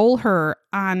 roll her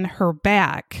on her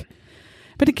back.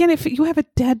 But again, if you have a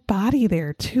dead body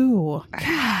there too,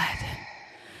 God.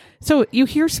 So you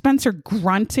hear Spencer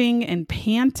grunting and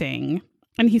panting,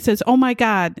 and he says, oh my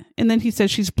God. And then he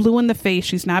says, she's blue in the face.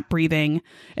 She's not breathing.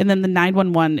 And then the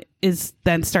 911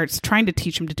 starts trying to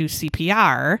teach him to do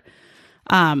CPR.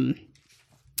 And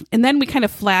then we kind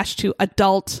of flash to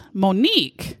adult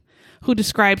Monique, who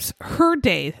describes her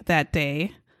day that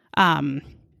day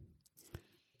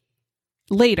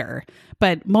later.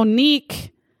 But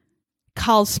Monique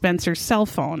calls Spencer's cell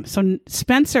phone. So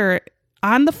Spencer,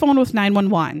 on the phone with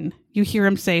 911, you hear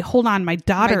him say, hold on, my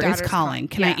daughter is calling.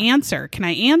 Can I answer? Can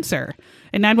I answer?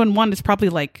 And 911 is probably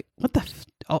like, what the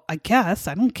I guess.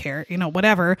 I don't care.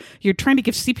 Whatever. You're trying to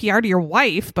give CPR to your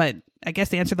wife, but I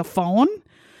guess answer the phone.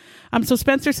 So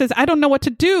Spencer says, I don't know what to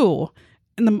do.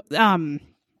 And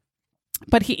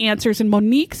but he answers, and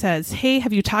Monique says, hey,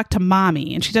 have you talked to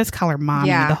mommy? And she does call her mommy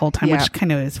the whole time, which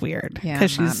kind of is weird. Yeah,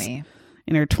 she's mommy.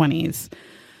 in her 20s.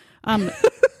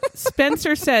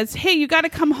 Spencer says, hey, you got to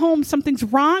come home. Something's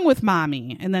wrong with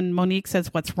mommy. And then Monique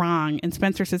says, what's wrong? And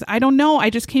Spencer says, I don't know. I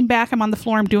just came back. I'm on the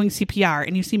floor. I'm doing CPR.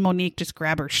 And you see Monique just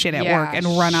grab her shit at work and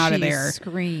run out of there.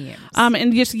 Screams.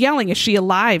 And just yelling, is she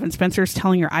alive? And Spencer's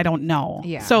telling her, I don't know.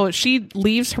 Yeah. So she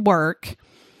leaves her work.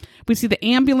 We see the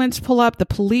ambulance pull up. The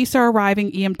police are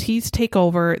arriving. EMTs take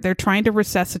over. They're trying to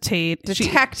resuscitate.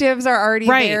 Detectives are already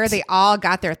there. They all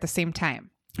got there at the same time.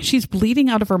 She's bleeding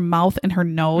out of her mouth and her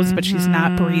nose, but she's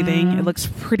not breathing. It looks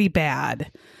pretty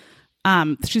bad.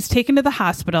 She's taken to the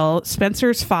hospital.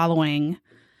 Spencer's following.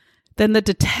 Then the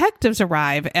detectives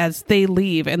arrive as they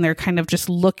leave, and they're kind of just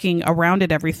looking around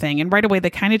at everything. And right away, they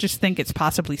kind of just think it's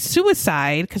possibly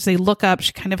suicide because they look up.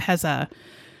 She kind of has the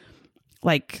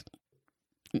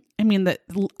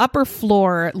upper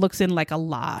floor looks in like a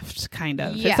loft, kind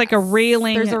of. Yes. It's like a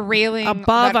railing. There's a railing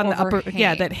above on the upper,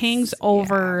 that hangs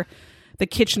over the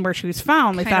kitchen where she was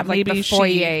found. They thought maybe the foyer,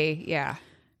 again,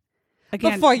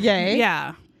 the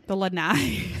foyer, the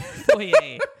lanai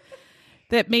foyer.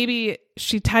 That maybe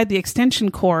she tied the extension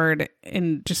cord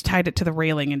and just tied it to the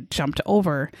railing and jumped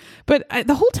over. But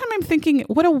the whole time I'm thinking,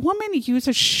 would a woman use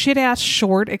a shit ass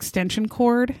short extension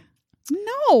cord?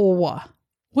 No.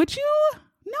 Would you?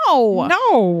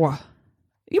 No.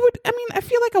 You would. I mean, I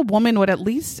feel like a woman would at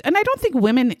least, and I don't think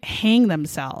women hang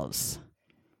themselves.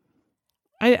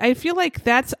 I feel like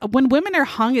that's when women are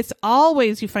hung, it's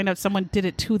always you find out someone did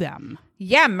it to them.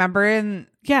 Yeah, remember in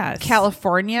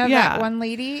California, that one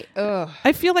lady? Ugh.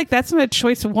 I feel like that's not a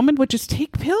choice. A woman would just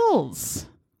take pills.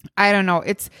 I don't know.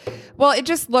 It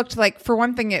just looked like, for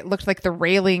one thing, it looked like the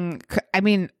railing. I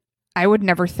mean, I would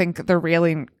never think the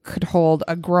railing could hold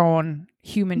a grown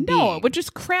human being. No, it would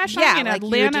just crash on me and I'd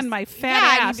land on my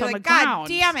fat ass on the ground. God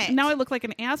damn it. Now I look like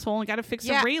an asshole and got to fix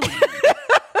the railing.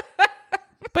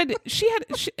 But she had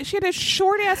a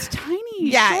short ass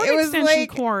tiny short it was extension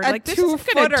like cord. a Like this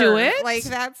isn't gonna do it. Like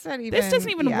that's not even. This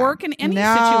doesn't even work in any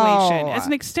situation. As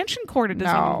an extension cord, it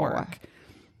doesn't even work.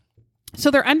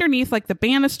 So they're underneath like the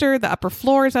banister. The upper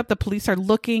floor is up. The police are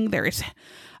looking. There's,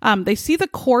 they see the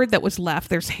cord that was left.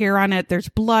 There's hair on it. There's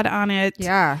blood on it.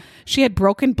 Yeah. She had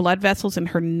broken blood vessels in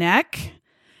her neck.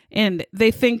 And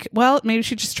they think, well, maybe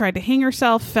she just tried to hang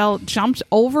herself, jumped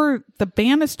over the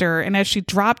banister, and as she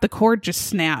dropped, the cord just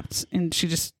snapped, and she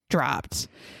just dropped.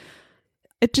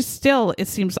 It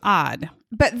seems odd.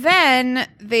 But then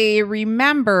they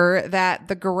remember that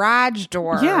the garage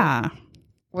door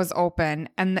was open,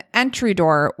 and the entry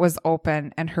door was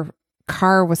open, and her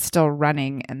car was still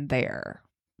running in there.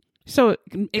 So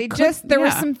there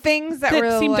were some things that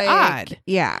were seemed odd.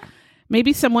 Yeah.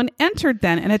 Maybe someone entered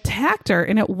then and attacked her,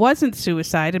 and it wasn't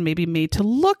suicide and maybe made to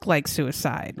look like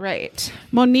suicide. Right.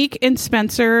 Monique and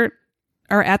Spencer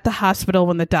are at the hospital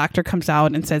when the doctor comes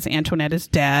out and says Antoinette is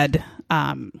dead.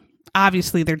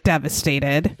 Obviously, they're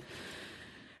devastated.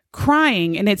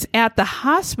 Crying, and it's at the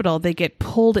hospital they get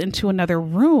pulled into another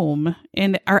room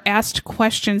and are asked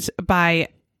questions by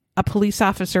a police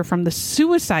officer from the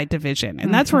suicide division.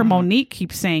 And that's where Monique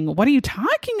keeps saying, what are you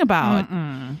talking about?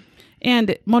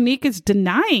 And Monique is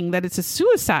denying that it's a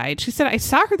suicide. She said, I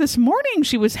saw her this morning.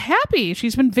 She was happy.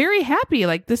 She's been very happy.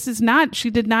 Like, she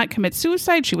did not commit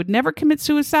suicide. She would never commit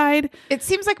suicide. It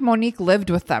seems like Monique lived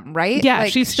with them, right? Yeah,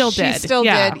 like, she still did. She still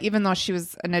did, even though she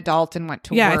was an adult and went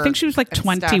to work. Yeah, I think she was like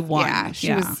 21. Yeah,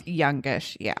 she was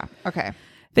youngish. Yeah. Okay.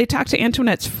 They talked to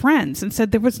Antoinette's friends and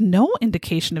said there was no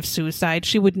indication of suicide.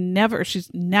 She would never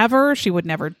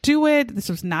do it. This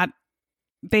was not,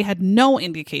 they had no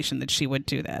indication that she would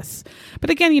do this. But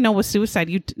again, with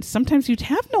suicide, sometimes you'd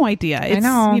have no idea. I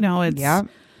know.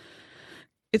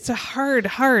 It's a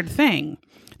hard thing.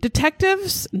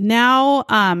 Detectives now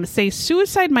say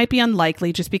suicide might be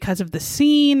unlikely just because of the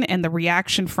scene and the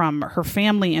reaction from her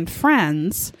family and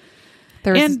friends.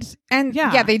 They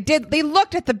did. They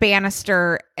looked at the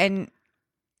banister and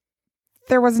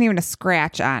there wasn't even a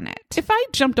scratch on it. If I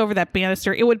jumped over that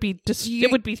banister, it would be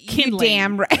it would be kindling.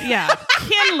 Damn right. Yeah,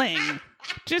 kindling.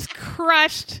 Just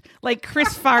crushed, like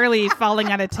Chris Farley falling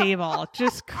on a table.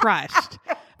 Just crushed.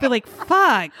 Be like,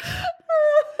 fuck.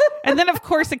 And then, of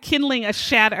course, a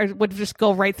shatter would just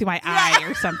go right through my eye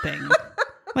or something.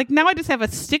 Like, now I just have a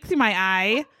stick through my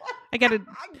eye. I got a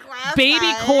baby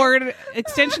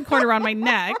extension cord around my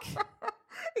neck.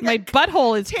 My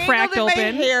butthole is cracked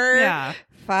open. Yeah.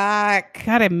 Fuck.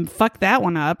 God, I fucked that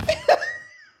one up.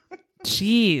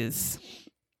 Jeez.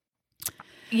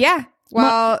 Yeah.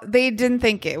 Well, they didn't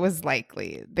think it was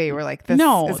likely. They were like, this is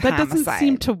homicide. That doesn't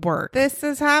seem to work. This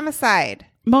is homicide.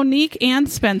 Monique and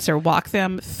Spencer walk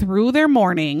them through their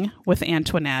morning with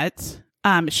Antoinette.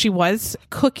 She was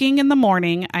cooking in the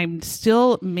morning. I'm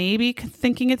still maybe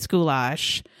thinking it's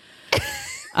goulash.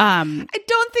 I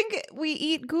don't think we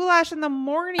eat goulash in the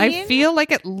morning. I feel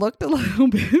like it looked a little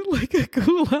bit like a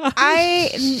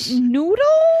goulash.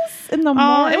 Noodles in the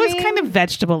morning? It was kind of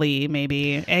vegetable-y,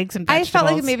 maybe. Eggs and vegetables. I felt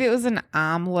like maybe it was an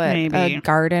omelet, Maybe. a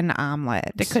garden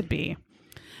omelet. It could be.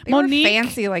 They were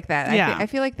fancy like that. Yeah. I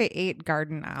feel like they ate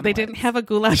garden omelets. They didn't have a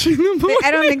goulash in the morning.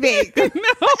 I don't think they ate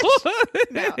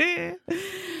No.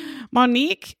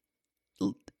 Monique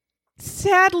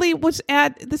sadly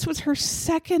this was her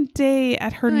second day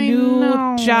at her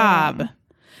new job.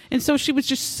 And so she was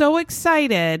just so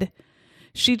excited.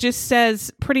 She just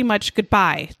says pretty much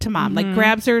goodbye to mom, like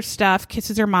grabs her stuff,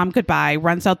 kisses her mom goodbye,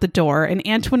 runs out the door. And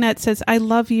Antoinette says, I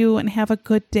love you and have a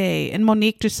good day. And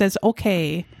Monique just says,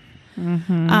 okay.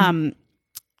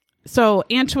 So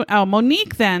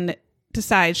Monique then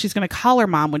decides she's going to call her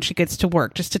mom when she gets to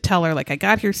work, just to tell her, like, I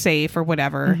got here safe or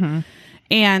whatever.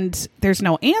 And there's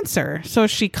no answer. So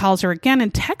she calls her again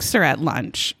and texts her at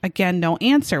lunch. Again, no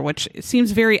answer, which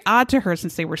seems very odd to her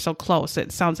since they were so close.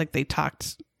 It sounds like they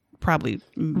talked probably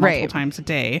multiple times a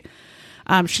day.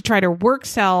 She tried her work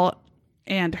cell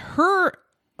and her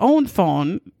own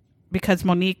phone because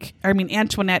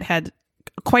Antoinette had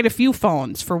quite a few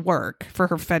phones for work for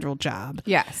her federal job.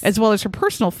 Yes. As well as her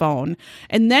personal phone.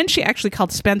 And then she actually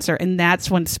called Spencer, and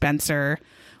that's when Spencer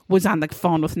was on the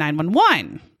phone with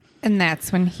 911. And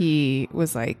that's when he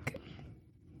was like,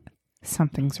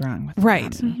 something's wrong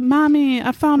with Mommy,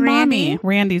 I found Randy? Mommy.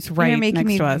 Randy's right You're making next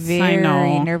me to us. very I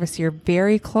know. nervous. You're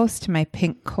very close to my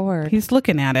pink cord. He's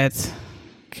looking at it.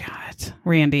 God,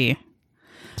 Randy.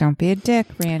 Don't be a dick,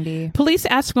 Randy. Police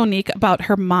ask Monique about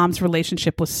her mom's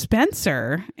relationship with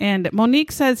Spencer. And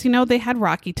Monique says, they had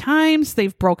rocky times.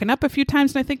 They've broken up a few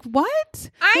times. And I think, what?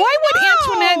 Why would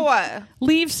Antoinette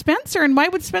leave Spencer? And why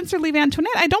would Spencer leave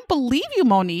Antoinette? I don't believe you,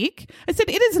 Monique. I said,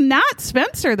 it is not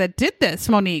Spencer that did this,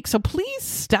 Monique. So please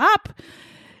stop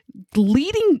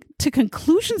leading to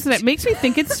conclusions that makes me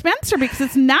think it's Spencer, because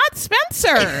it's not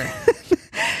Spencer.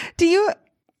 Do you...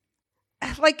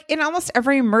 Like in almost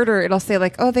every murder, it'll say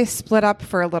like, oh, they split up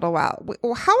for a little while.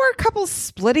 How are couples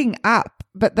splitting up,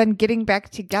 but then getting back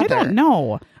together? I don't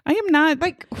know. I am not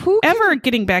like ever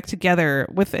getting back together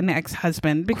with an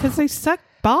ex-husband because they suck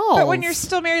balls. But when you're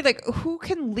still married, like who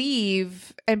can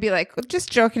leave and be like,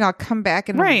 just joking, I'll come back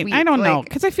in a week. I don't know.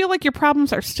 Because I feel like your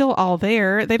problems are still all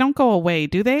there. They don't go away,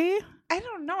 do they? I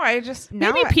don't know. I just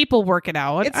maybe people work it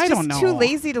out. It's I don't know. Too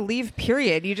lazy to leave.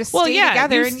 Period. You just stay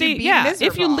together and you be miserable.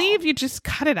 If you leave, you just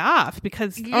cut it off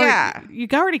because you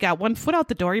already got one foot out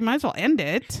the door. You might as well end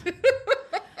it,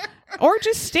 or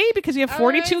just stay because you have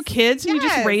 42 kids and you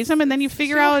just raise them, and then you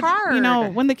figure out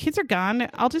when the kids are gone,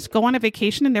 I'll just go on a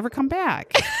vacation and never come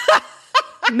back.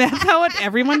 And that's how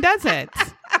everyone does it.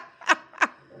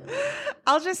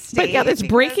 I'll just stay. But it's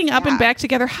breaking up and back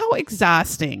together. How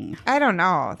exhausting. I don't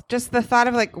know. Just the thought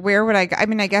of like, where would I go? I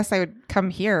mean, I guess I would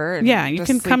come here. And you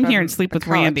can come here and sleep with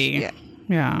Randy.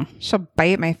 Yeah. She'll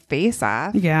bite my face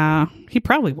off. Yeah. He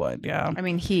probably would. Yeah. I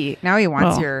mean, he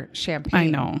wants your champagne. I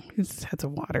know. His head's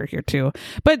of water here too.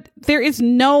 But there is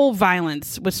no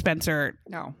violence with Spencer.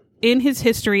 No. In his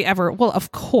history ever. Well,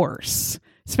 of course.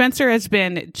 Spencer has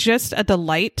been just a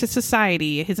delight to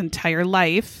society his entire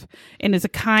life and is a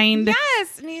kind,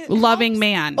 loving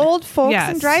man. Old folks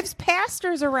and drives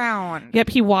pastors around. Yep,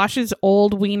 he washes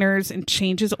old wieners and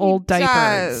changes old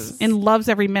diapers and loves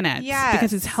every minute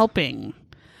because he's helping.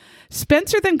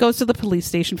 Spencer then goes to the police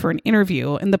station for an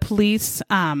interview, and the police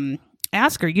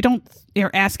ask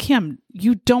him,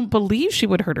 you don't believe she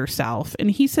would hurt herself?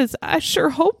 And he says, I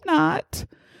sure hope not.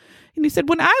 And he said,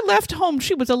 when I left home,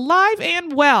 she was alive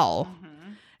and well.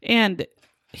 Mm-hmm. And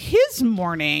his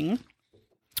morning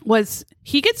was,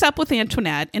 he gets up with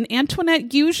Antoinette, and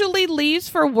Antoinette usually leaves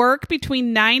for work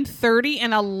between 9:30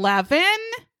 and 11.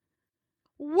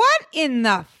 What in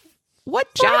the...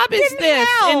 What job is this?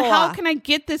 Hell? And how can I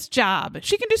get this job?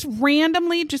 She can just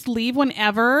randomly just leave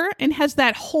whenever and has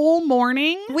that whole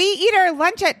morning. We eat our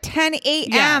lunch at 10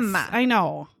 a.m. Yes, I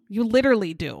know. You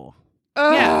literally do.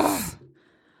 Ugh. Yes.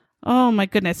 Oh, my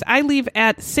goodness. I leave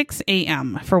at 6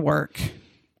 a.m. for work.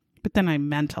 But then I'm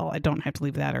mental. I don't have to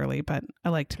leave that early, but I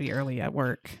like to be early at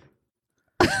work.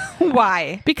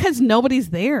 Why? Because nobody's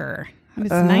there. And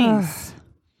it's nice.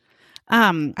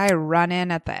 I run in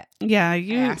at the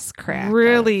ass crack.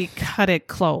 Really cut it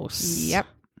close. Yep.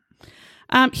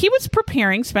 He was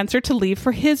preparing Spencer to leave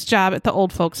for his job at the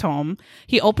old folks' home.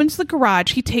 He opens the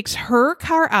garage. He takes her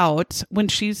car out when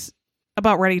she's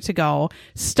about ready to go,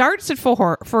 starts it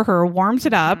for her, warms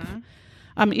it up,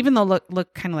 even though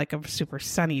look kind of like a super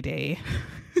sunny day.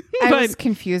 I was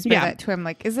confused by that too. I'm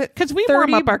like, is it because we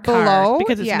warm up our car below?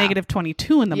 because it's negative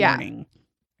 22 in the morning.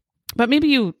 But maybe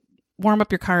you warm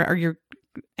up your car or your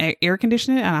air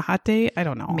condition it on a hot day. I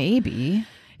don't know. Maybe.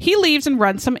 He leaves and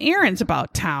runs some errands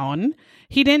about town.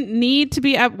 He didn't need to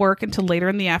be at work until later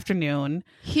in the afternoon.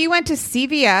 He went to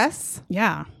CVS.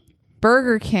 Yeah.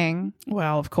 Burger King.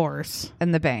 Well, of course.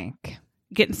 And the bank.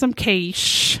 Getting some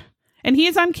cash. And he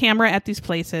is on camera at these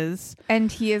places.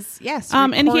 And he is, yes.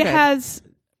 And he has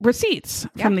receipts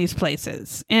from these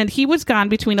places. And he was gone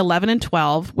between 11 and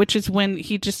 12, which is when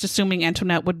he just assuming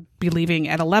Antoinette would be leaving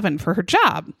at 11 for her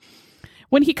job.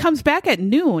 When he comes back at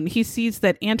noon, he sees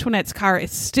that Antoinette's car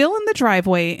is still in the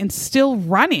driveway and still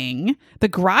running. The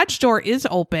garage door is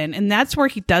open, and that's where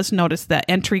he does notice the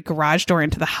entry garage door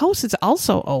into the house is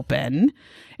also open.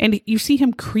 And you see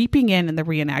him creeping in the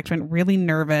reenactment, really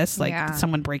nervous, like, did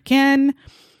someone break in?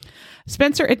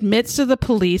 Spencer admits to the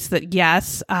police that,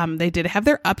 yes, they did have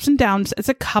their ups and downs as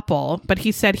a couple, but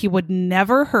he said he would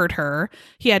never hurt her.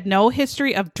 He had no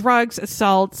history of drugs,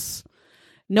 assaults,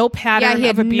 no pattern he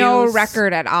had of abuse. No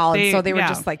record at all. And so they were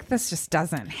just like, this just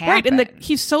doesn't happen. Right. And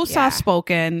he's so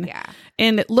soft-spoken. Yeah.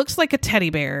 And it looks like a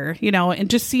teddy bear, and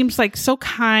just seems like so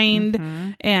kind.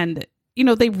 Mm-hmm. And,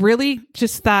 they really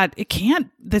just thought,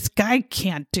 this guy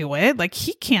can't do it. Like,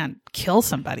 he can't kill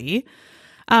somebody.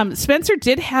 Spencer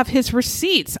did have his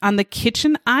receipts on the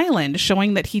kitchen island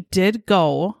showing that he did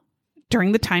go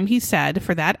during the time he said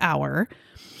for that hour.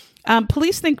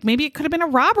 Police think maybe it could have been a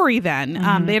robbery then.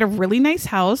 They had a really nice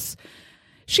house.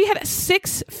 She had a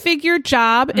 6-figure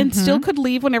job and still could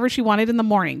leave whenever she wanted in the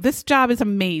morning. This job is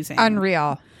amazing.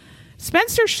 Unreal.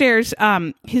 Spencer shares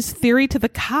his theory to the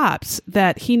cops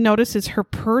that he notices her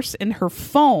purse and her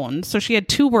phone, so she had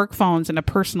 2 work phones and a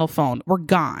personal phone, were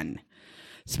gone.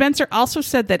 Spencer also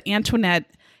said that Antoinette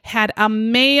had a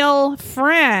male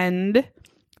friend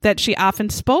that she often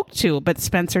spoke to, but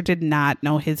Spencer did not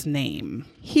know his name.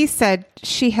 He said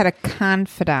she had a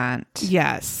confidant.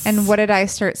 Yes. And what did I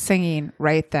start singing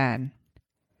right then?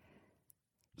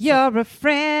 You're a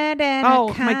friend and a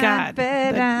confidant. Oh, my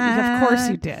God. Of course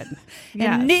you did.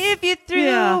 Yes. And if you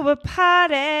threw a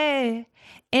party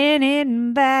and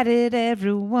invited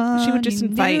everyone, she would just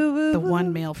invite the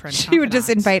one male friend. She would just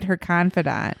invite her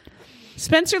confidant.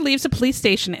 Spencer leaves the police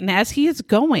station, and as he is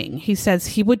going, he says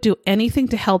he would do anything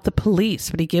to help the police,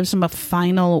 but he gives them a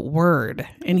final word.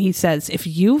 And he says, if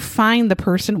you find the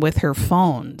person with her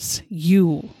phones,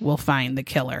 you will find the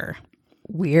killer.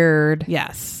 Weird.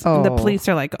 Yes. Oh. And the police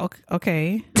are like,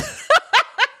 okay.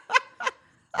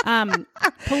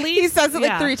 Police. He says it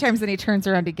like 3 times, then he turns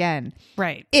around again.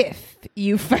 Right. If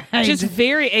you find just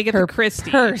very Agatha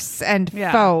Christie. Purse and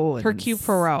phone. Hercule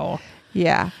Poirot.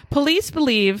 Yeah. Police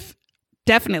believe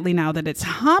definitely now that it's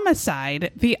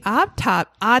homicide. The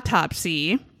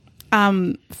autopsy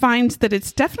finds that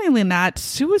it's definitely not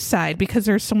suicide because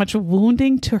there's so much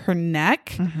wounding to her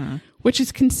neck, which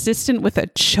is consistent with a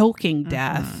choking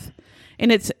death.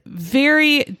 And it's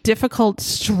very difficult,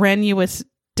 strenuous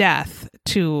death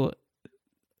to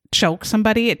choke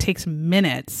somebody. It takes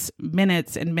minutes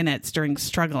and minutes during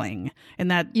struggling, and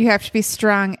that you have to be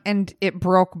strong. And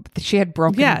she had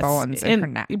broken bones in her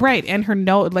neck, right? And her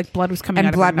nose, like blood was coming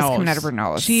out of her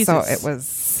nose. Jesus. So it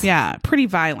was pretty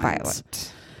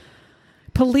violent.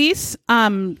 Police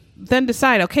then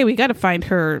decide, okay, we got to find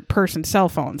her purse and cell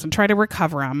phones and try to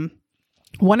recover them.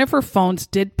 One of her phones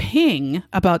did ping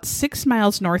about 6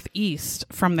 miles northeast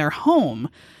from their home.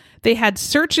 They had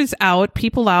searches out,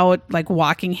 people out, like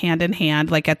walking hand in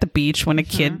hand, like at the beach when a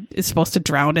kid is supposed to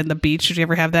drown in the beach. Did you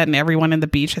ever have that? And everyone in the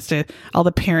beach all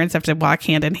the parents have to walk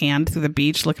hand in hand through the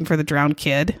beach looking for the drowned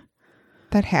kid.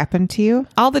 That happened to you?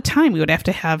 All the time. We would have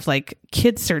to have like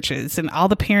kid searches, and all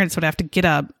the parents would have to get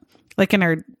up, like in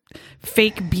our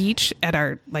fake beach at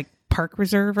our like park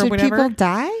reserve or whatever. Did people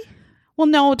die? Well,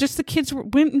 no, just the kids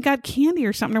went and got candy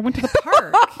or something or went to the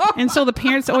park. And so the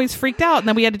parents always freaked out. And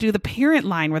then we had to do the parent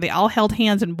line where they all held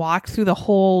hands and walked through the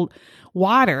whole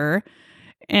water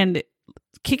and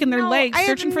kicking their legs,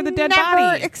 searching for the dead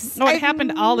body. It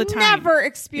happened all the time. Never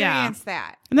experienced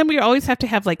that. And then we always have to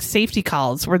have like safety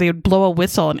calls where they would blow a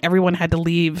whistle and everyone had to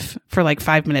leave for like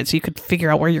 5 minutes so you could figure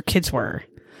out where your kids were.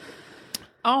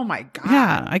 Oh, my God.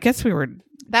 Yeah, I guess we were...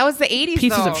 That was the 80s,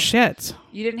 pieces of shit.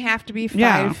 You didn't have to be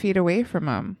 5 feet away from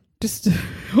them. Just,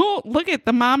 look at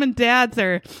the mom and dads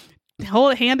are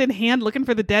hold hand in hand looking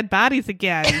for the dead bodies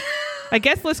again. I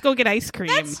guess let's go get ice cream.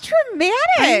 That's traumatic.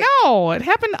 I know. It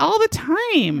happened all the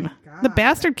time. The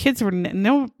bastard kids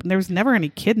there was never any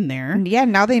kid in there. Yeah,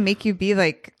 now they make you be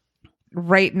like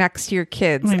right next to your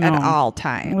kids at all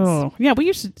times. Oh. Yeah, we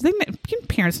used to.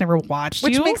 Parents never watched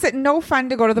Which you. makes it no fun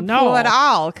to go to the pool at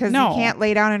all because you can't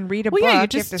lay down and read a book. Yeah, you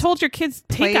just told your kids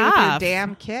take off. With your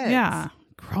damn kids. Yeah,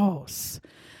 gross.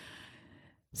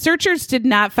 Searchers did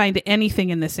not find anything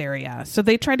in this area, so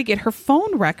they tried to get her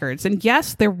phone records. And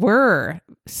yes, there were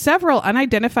several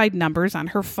unidentified numbers on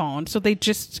her phone, so they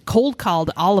just cold called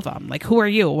all of them. Like, who are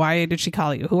you? Why did she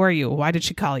call you? Who are you? Why did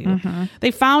she call you? Mm-hmm. They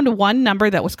found one number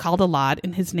that was called a lot,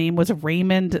 and his name was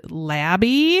Raymond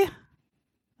Labby.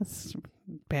 That's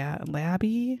bad.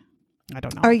 Labby? I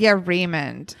don't know. Oh, yeah,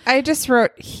 Raymond. I just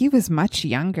wrote, he was much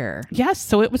younger. Yes,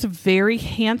 so it was a very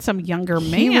handsome younger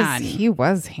man. He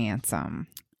was handsome.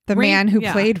 The man who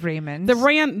played Raymond. The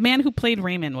man who played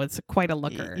Raymond was quite a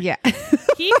looker. Yeah.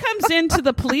 He comes into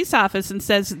the police office and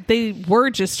says they were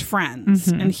just friends.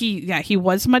 Mm-hmm. And he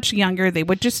was much younger. They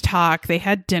would just talk. They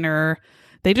had dinner.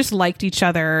 They just liked each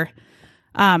other.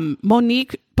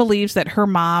 Monique believes that her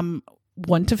mom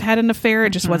wouldn't have had an affair.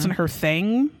 It just wasn't her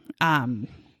thing.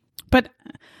 But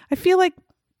I feel like,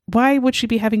 why would she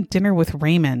be having dinner with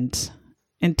Raymond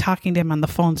and talking to him on the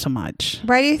phone so much?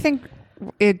 Why do you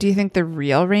think the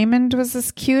real Raymond was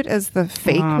as cute as the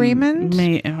fake Raymond?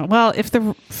 Well, if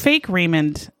the fake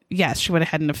Raymond, yes, she would have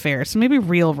had an affair. So maybe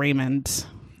real Raymond.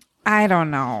 I don't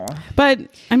know. But,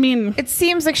 I mean... It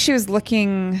seems like she was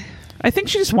looking... I think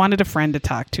she just wanted a friend to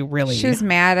talk to, really. She was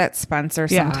mad at Spencer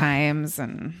sometimes.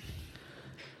 And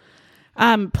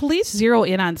police zero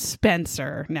in on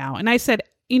Spencer now. And I said,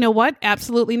 you know what?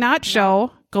 Absolutely not,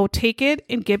 show. Go take it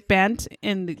and get bent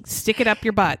and stick it up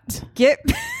your butt.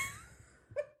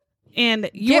 And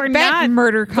you are not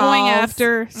murder calls. Going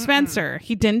after Spencer.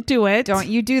 He didn't do it. Don't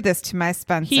you do this to my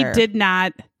Spencer. He did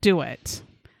not do it.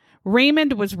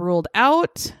 Raymond was ruled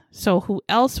out. So who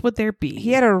else would there be?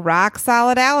 He had a rock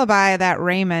solid alibi, that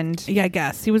Raymond. Yeah, I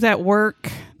guess. He was at work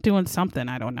doing something.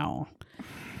 I don't know.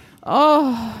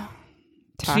 Oh,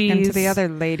 talking to the other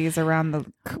ladies around the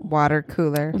water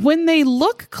cooler. When they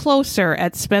look closer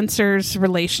at Spencer's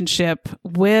relationship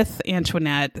with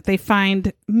Antoinette, they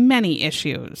find many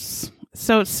issues.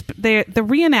 So the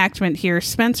reenactment here,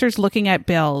 Spencer's looking at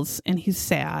bills and he's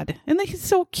sad. And he's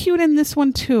so cute in this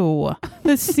one too,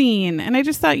 this scene. And I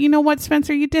just thought, you know what,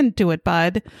 Spencer, you didn't do it,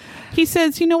 bud. He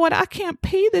says, you know what, I can't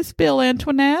pay this bill,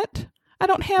 Antoinette. I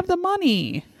don't have the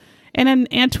money. And then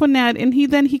Antoinette, and he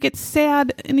gets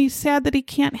sad, and he's sad that he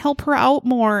can't help her out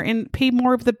more and pay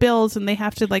more of the bills, and they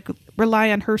have to like rely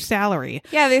on her salary.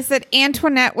 Yeah, they said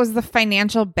Antoinette was the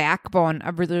financial backbone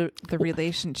of the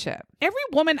relationship. Every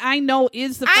woman I know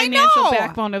is the financial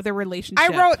backbone of their relationship.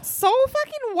 I wrote, so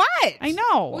fucking what? I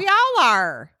know. We all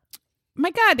are.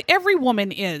 My God, every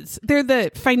woman is. They're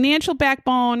the financial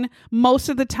backbone most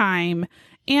of the time,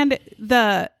 and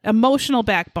the emotional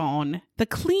backbone, the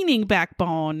cleaning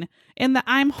backbone, and the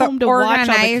I'm home to watch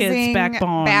all the kids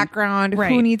background.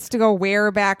 Right. Who needs to go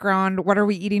where background? What are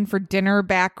we eating for dinner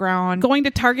background? Going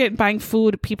to Target and buying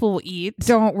food people will eat.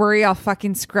 Don't worry, I'll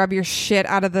fucking scrub your shit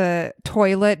out of the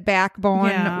toilet backbone.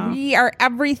 Yeah. We are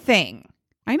everything.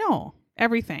 I know.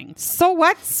 Everything. So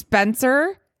what,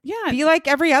 Spencer? Yeah. Be like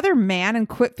every other man and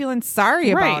quit feeling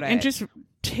sorry about it. And just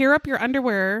tear up your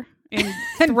underwear and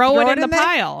throw it in the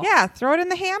pile. Yeah, throw it in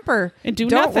the hamper. And don't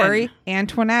nothing. Worry,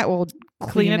 Antoinette will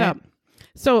clean it up.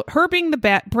 So her being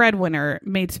the breadwinner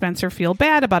made Spencer feel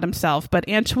bad about himself, but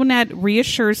Antoinette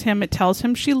reassures him, it tells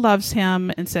him she loves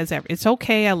him and says, it's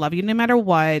okay, I love you no matter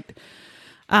what.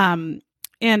 And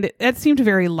that seemed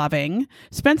very loving.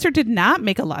 Spencer did not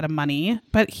make a lot of money,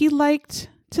 but he liked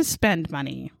to spend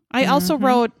money. I also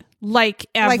wrote, like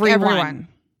everyone.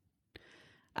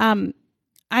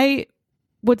 I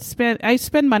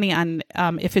spend money on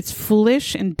if it's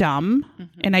foolish and dumb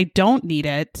and I don't need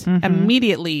it,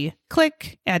 immediately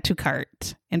click, add to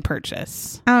cart, and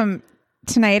purchase.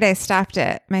 Tonight I stopped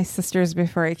at my sister's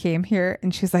before I came here,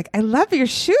 and she's like, I love your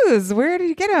shoes. Where did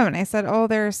you get them? And I said, oh,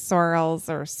 they're Sorels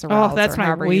or Sorels. Oh, that's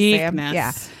my weakness.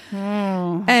 Yeah.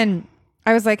 Oh. And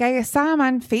I was like, I saw them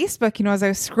on Facebook, as I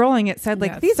was scrolling, it said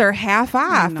like, these are half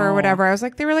off or whatever. I was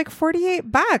like, they were like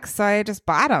 $48. So I just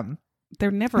bought them.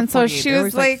 They're never. And so she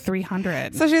was like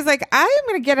 300. So she's like, I'm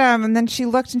going to get them. And then she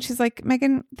looked and she's like,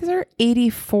 Megan, these are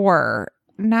 84,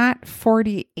 not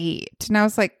 48. And I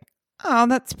was like, oh,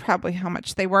 that's probably how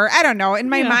much they were. I don't know. In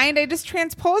my mind, I just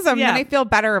transpose them and I feel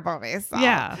better about myself.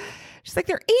 Yeah. She's like,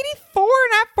 they're 84,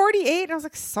 not 48. And I was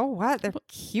like, so what? They're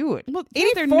cute. Well,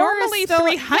 they're normally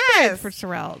 300 for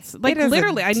Sorels. Like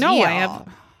literally, I know I have.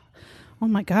 Oh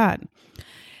my God.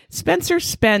 Spencer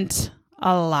spent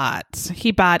a lot.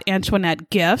 He bought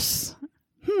Antoinette gifts.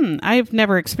 I've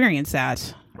never experienced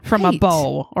that from a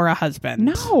beau or a husband.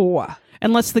 No.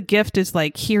 Unless the gift is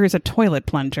like, here's a toilet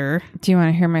plunger. Do you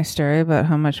want to hear my story about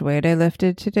how much weight I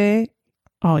lifted today?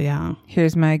 Oh, yeah.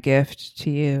 Here's my gift to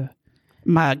you.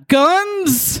 My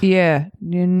guns? Yeah.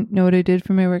 You know what I did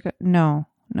for my workout? No,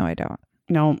 I don't.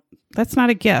 No, that's not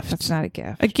a gift. That's not a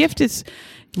gift. A gift is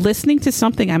listening to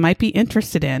something I might be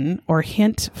interested in, or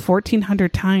hint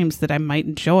 1,400 times that I might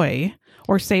enjoy,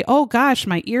 or say, oh gosh,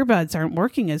 my earbuds aren't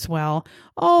working as well.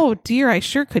 Oh dear, I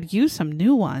sure could use some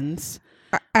new ones.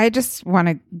 I just want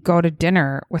to go to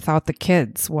dinner without the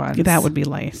kids once. That would be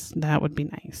nice. That would be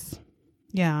nice.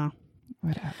 Yeah.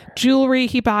 Whatever. Jewelry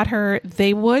he bought her.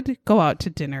 They would go out to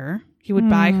dinner. He would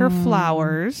buy her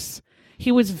flowers.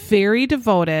 He was very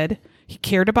devoted. He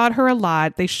cared about her a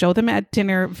lot. They show them at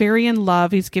dinner, very in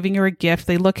love. He's giving her a gift.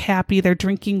 They look happy. They're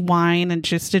drinking wine and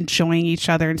just enjoying each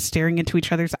other and staring into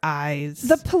each other's eyes.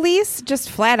 The police just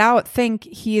flat out think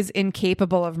he is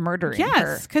incapable of murdering her.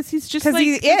 Yes, because he's just Because like,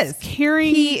 he is.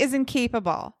 caring. He is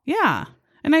incapable. Yeah.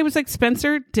 And I was like,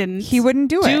 Spencer didn't. He wouldn't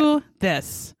do it.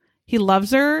 This. He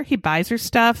loves her. He buys her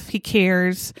stuff. He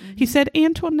cares. He said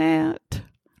Antoinette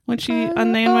when she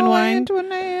on 911.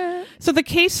 Antoinette. So the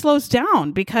case slows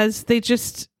down because they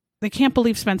can't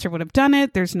believe Spencer would have done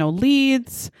it. There's no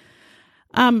leads.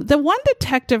 The one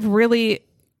detective really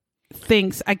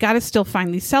thinks, I got to still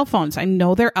find these cell phones. I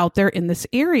know they're out there in this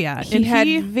area. He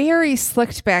had very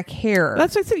slicked back hair.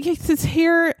 That's what I said. His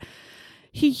hair,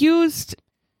 he used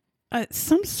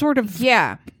some sort of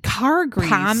car grease.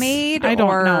 Pomade? I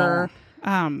don't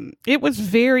know. It was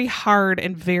very hard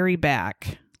and very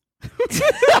back.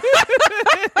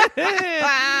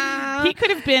 He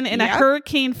could have been in a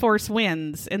hurricane force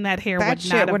winds and that hair would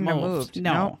not have moved.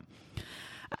 No.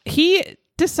 He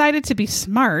decided to be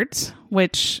smart,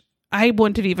 which I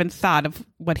wouldn't have even thought of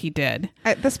what he did.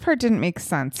 This part didn't make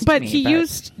sense But to me, he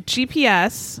used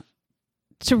GPS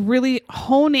to really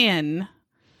hone in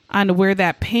on where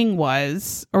that ping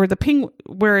was, or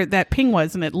where that ping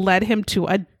was, and it led him to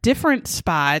a different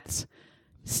spot,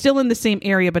 still in the same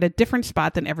area, but a different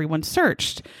spot than everyone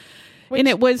searched. And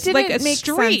it was like a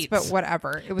street. Sense, but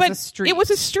whatever. It was a street. It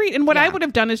was a street. And what I would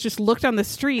have done is just looked on the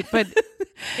street, but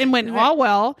and went, oh,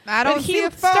 well. I don't but see he a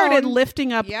phone. started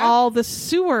lifting up all the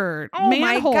sewer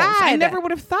manholes. My God. I never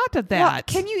would have thought of that. Well,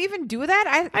 can you even do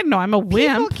that? I don't know. I'm a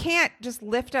wimp. People can't just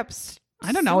lift up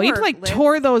I don't know. He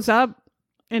tore those up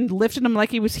and lifted them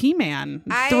like he was He-Man.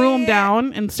 Threw them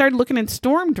down and started looking in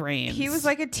storm drains. He was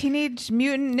like a teenage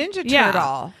mutant ninja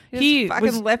turtle. He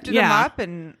fucking lifted them up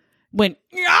and went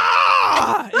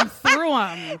and threw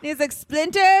them. He's like,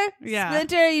 Splinter?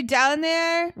 Splinter, are you down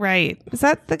there? Right. Is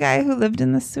that the guy who lived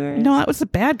in the sewers? No, that was the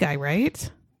bad guy,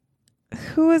 right?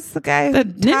 Who was the guy? The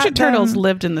Ninja Turtles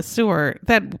lived in the sewer.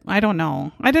 That I don't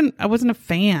know. I wasn't a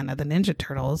fan of the Ninja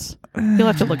Turtles. You'll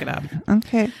have to look it up.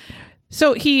 Okay.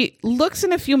 So he looks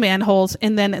in a few manholes,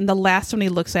 and then in the last one he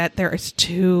looks at, there is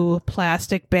 2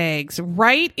 plastic bags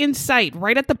right in sight,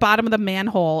 right at the bottom of the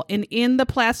manhole. And in the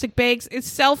plastic bags is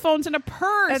cell phones and a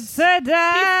purse. He found it.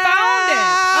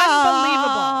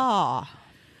 Unbelievable.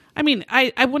 I mean,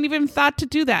 I wouldn't even thought to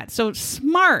do that. So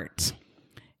smart.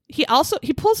 He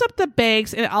pulls up the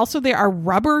bags, and also there are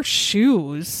rubber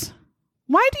shoes.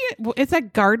 Why is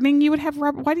that gardening? You would have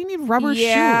rubber. Why do you need rubber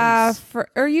shoes?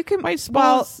 Or you can. I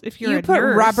suppose if you're you a put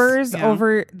nurse, rubbers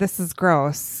over. This is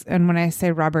gross. And when I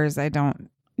say rubbers, I don't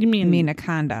mean a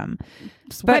condom.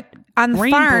 But on the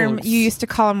farm, you used to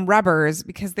call them rubbers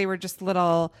because they were just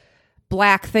little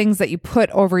black things that you put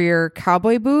over your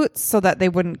cowboy boots so that they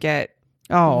wouldn't get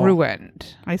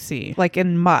ruined. I see. Like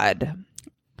in mud.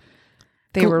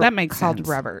 That makes called sense.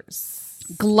 rubbers.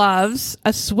 Gloves, a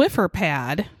Swiffer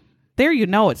pad. There you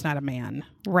know it's not a man.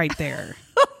 Right there.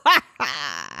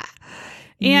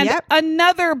 And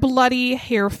another bloody,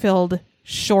 hair-filled,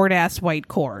 short-ass white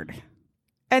cord.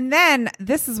 And then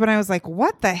this is when I was like,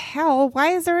 what the hell? Why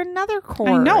is there another cord?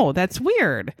 I know. That's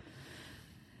weird.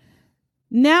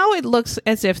 Now it looks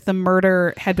as if the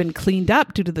murder had been cleaned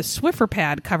up due to the Swiffer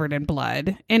pad covered in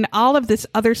blood and all of this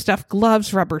other stuff,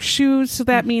 gloves, rubber shoes. So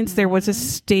that means there was a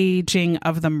staging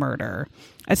of the murder.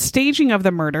 A staging of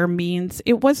the murder means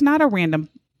it was not a random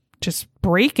just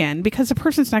break-in because the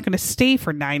person's not going to stay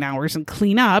for 9 hours and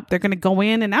clean up. They're going to go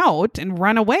in and out and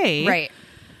run away.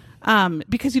 Right.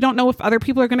 Because you don't know if other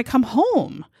people are going to come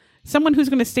home. Someone who's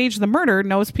going to stage the murder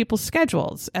knows people's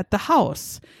schedules at the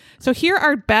house. So here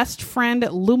our best friend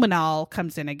Luminol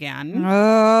comes in again.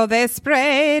 Oh, they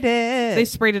sprayed it. They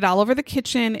sprayed it all over the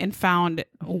kitchen and found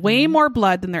way more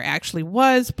blood than there actually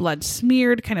was. Blood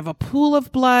smeared, kind of a pool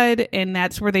of blood. And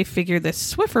that's where they figured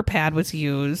this Swiffer pad was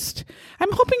used.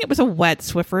 I'm hoping it was a wet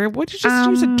Swiffer. Would you just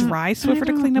use a dry Swiffer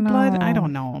to clean up blood? I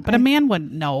don't know. But a man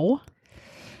wouldn't know.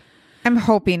 I'm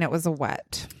hoping it was a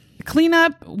wet.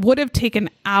 Cleanup would have taken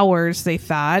hours, they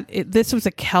thought. This was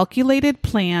a calculated,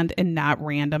 planned, and not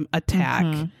random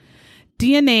attack.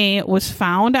 DNA was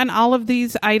found on all of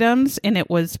these items, and the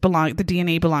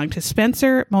DNA belonged to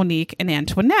Spencer, Monique, and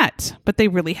Antoinette. But they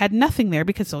really had nothing there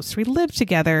because those three lived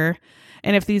together.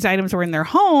 And if these items were in their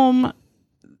home,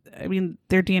 I mean,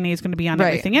 their DNA is going to be on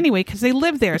everything anyway because they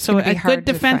live there. So a good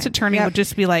defense attorney would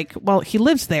just be like, well, he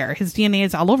lives there. His DNA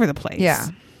is all over the place. Yeah.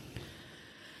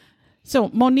 So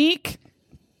Monique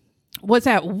was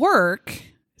at work.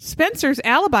 Spencer's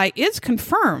alibi is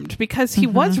confirmed because he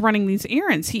was running these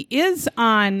errands. He is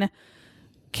on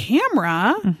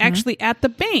camera, actually at the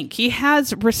bank. He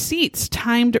has receipts,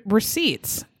 timed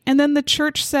receipts. And then the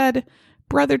church said,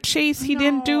 Brother Chase, he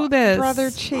didn't do this.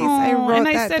 Brother Chase, I wrote and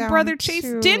I that said, down Brother Chase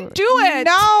too. didn't do it.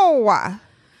 No.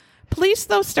 Police,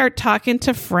 though, start talking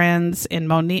to friends, and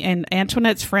Monique and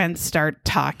Antoinette's friends start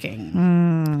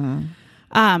talking.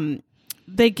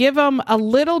 They give them a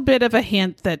little bit of a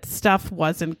hint that stuff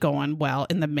wasn't going well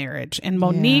in the marriage, and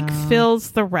Monique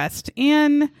fills the rest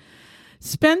in.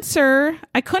 Spencer,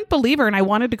 I couldn't believe her, and I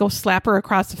wanted to go slap her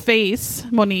across the face.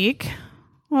 Monique,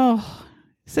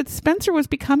 said Spencer was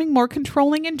becoming more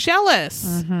controlling and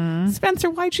jealous. Spencer,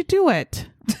 why'd you do it?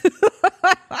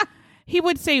 He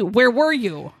would say, where were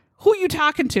you? Who are you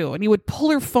talking to? And he would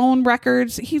pull her phone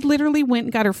records. He literally went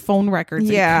and got her phone records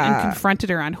and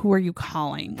confronted her on who are you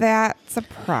calling? That's a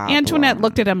problem. Antoinette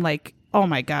looked at him like, oh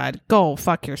my God, go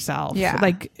fuck yourself. Yeah.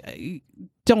 Like,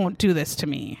 don't do this to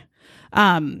me.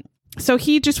 So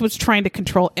he just was trying to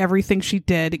control everything she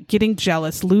did, getting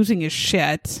jealous, losing his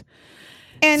shit.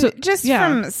 And that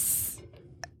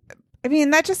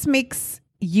just makes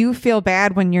you feel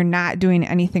bad when you're not doing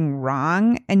anything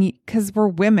wrong, and because we're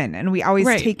women and we always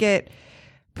take it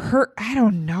I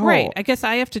don't know. Right. I guess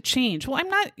I have to change. Well, I'm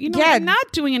not, I'm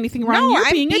not doing anything wrong.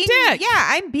 You're being a dick. Yeah,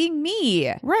 I'm being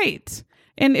me. Right.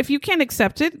 And if you can't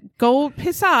accept it, go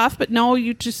piss off. But no,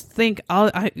 you just think,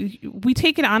 we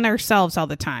take it on ourselves all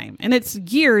the time. And it's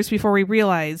years before we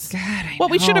realize what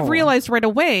we should have realized right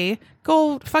away.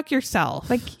 Go fuck yourself.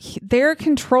 Like their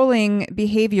controlling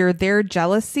behavior, their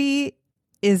jealousy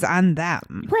is on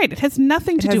them. Right. It has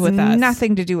nothing to do with us.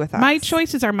 Nothing to do with us. My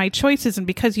choices are my choices. And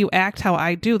because you act how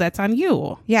I do, that's on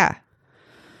you. Yeah.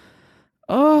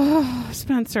 Oh,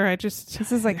 Spencer,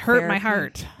 this is like hurt my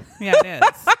heart. Yeah, it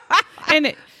is.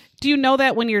 And do you know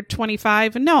that when you're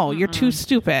 25? No, you're too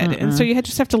stupid. And so you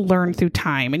just have to learn through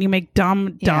time, and you make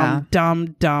dumb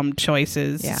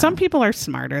choices. Yeah. Some people are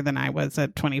smarter than I was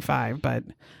at 25, but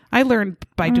I learned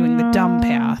by doing the dumb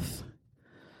path.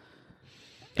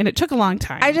 And it took a long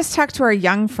time. I just talked to our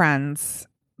young friends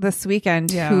this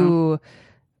weekend who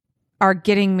are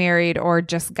getting married or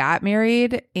just got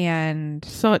married and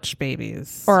such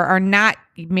babies, or are not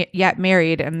yet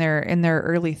married and they're in their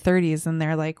early 30s, and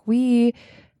they're like, we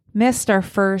missed our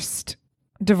first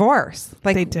divorce.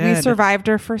 Like they did. We survived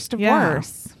our first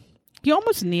divorce. Yeah. You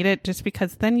almost need it just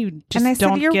because then you just and I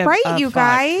don't said, you're give right, a you fuck.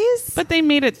 guys. But they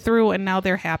made it through, and now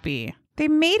they're happy. They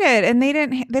made it, and they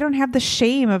don't have the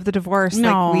shame of the divorce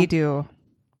like we do.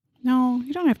 No,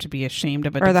 you don't have to be ashamed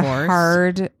of a or divorce. The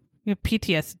hard, you have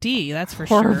PTSD. That's for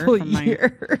horrible sure.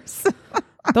 Years.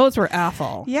 Those were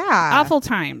awful. Yeah, awful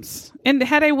times. And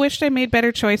had I wished I made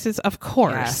better choices, of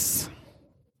course. Yes.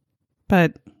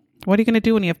 But what are you going to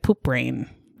do when you have poop brain?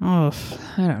 Oh,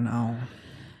 I don't know.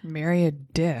 Marry a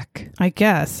dick. I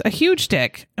guess. A huge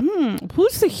dick.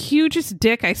 Who's the hugest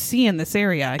dick I see in this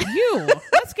area? You.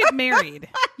 Let's get married.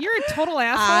 You're a total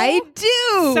asshole. I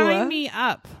do. Sign me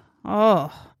up.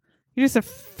 Oh. You're just a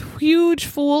huge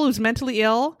fool who's mentally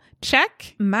ill.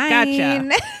 Check.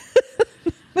 Mine.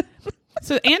 Gotcha.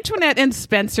 So Antoinette and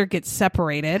Spencer get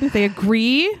separated. They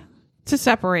agree to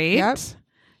separate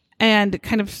and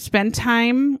kind of spend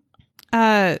time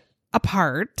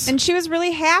apart. And she was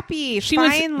really happy. She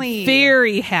finally was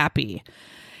very happy.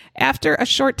 After a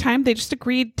short time, they just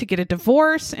agreed to get a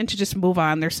divorce and to just move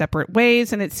on their separate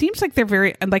ways. And it seems like they're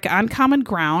very on common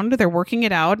ground. They're working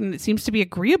it out, and it seems to be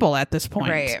agreeable at this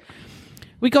point. Right.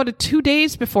 We go to 2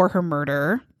 days before her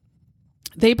murder.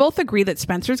 They both agree that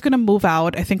Spencer's going to move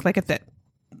out. I think at the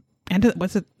end of,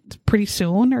 was it pretty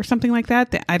soon or something like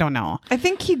that? I don't know. I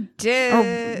think he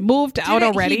did. Or moved out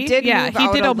already. He did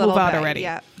move out already.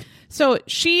 Yeah. So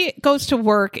she goes to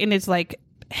work and is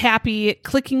happy,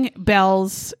 clicking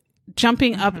bells,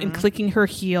 jumping up and clicking her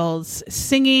heels,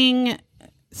 singing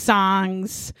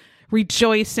songs,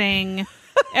 rejoicing.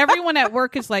 Everyone at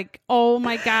work is like, oh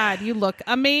my God, you look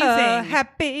amazing.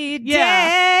 Happy day.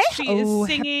 Yeah. She is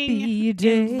singing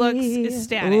and looks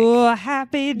ecstatic. Oh,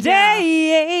 happy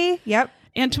day. Yeah. Yep.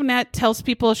 Antoinette tells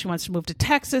people she wants to move to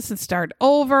Texas and start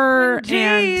over.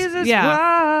 Jesus,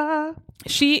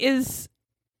 she is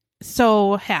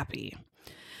so happy.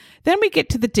 Then we get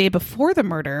to the day before the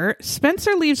murder.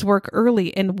 Spencer leaves work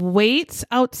early and waits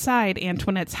outside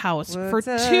Antoinette's house for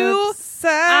 2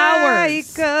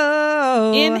 hours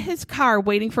in his car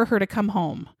waiting for her to come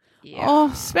home. Yeah.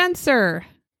 Oh, Spencer,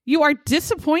 you are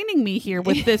disappointing me here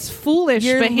with this foolish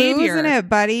behavior. You're losing it,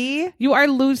 buddy. You are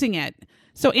losing it.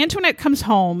 So Antoinette comes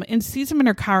home and sees him in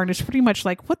her car and is pretty much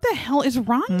like, what the hell is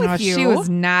wrong with you? She was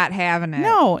not having it.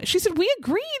 No. She said, we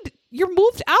agreed. You're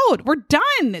moved out. We're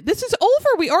done. This is over.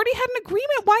 We already had an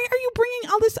agreement. Why are you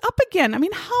bringing all this up again? I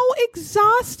mean, how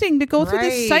exhausting to go through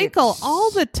this cycle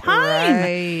all the time.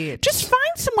 Right. Just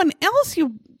find someone else,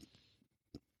 you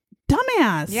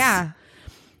dumbass. Yeah.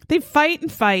 They fight and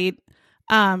fight.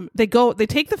 They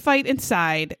take the fight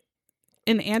inside.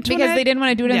 And Antoinette, because they didn't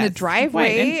want to do it in the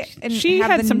driveway. Right. And she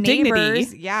have had the some neighbors.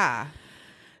 dignity. Yeah.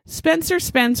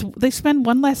 They spend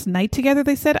one last night together,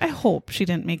 they said. I hope she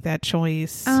didn't make that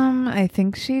choice. I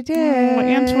think she did. Oh,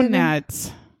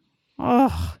 Antoinette.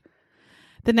 Oh.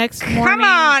 The next morning. Come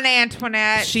on,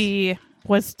 Antoinette. She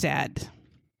was dead.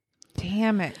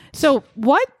 Damn it. So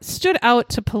what stood out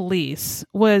to police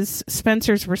was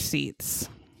Spencer's receipts.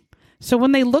 So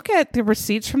when they look at the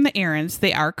receipts from the errands,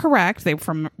 they are correct. They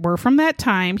were from that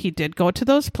time. He did go to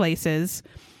those places.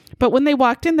 But when they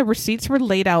walked in, the receipts were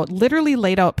literally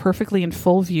laid out perfectly in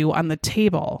full view on the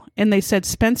table. And they said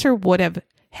Spencer would have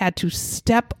had to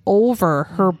step over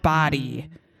her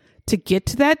body to get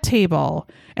to that table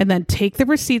and then take the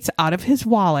receipts out of his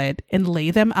wallet and lay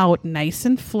them out nice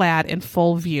and flat in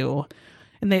full view.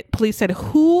 And the police said,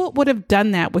 who would have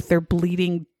done that with their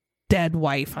bleeding dead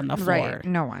wife on the floor? Right.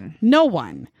 No one. No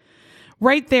one.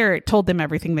 Right there, it told them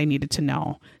everything they needed to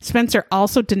know. Spencer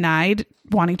also denied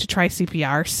wanting to try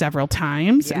CPR several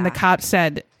times. Yeah. And the cop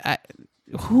said,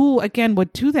 who, again,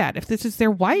 would do that? If this is their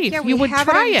wife, you would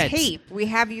try it. Tape. We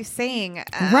have you saying,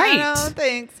 right. I don't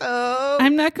think so.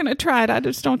 I'm not going to try it. I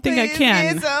just don't think I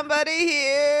can. Get somebody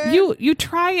here. You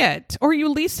try it. Or you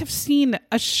at least have seen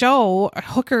a show, a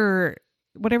Hooker,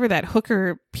 whatever that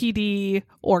Hooker PD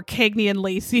or Cagney and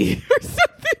Lacey or something.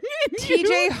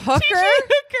 TJ Hooker?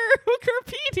 Hooker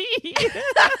PD.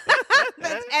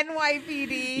 That's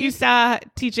NYPD. You saw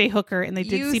TJ Hooker and they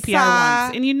did CPR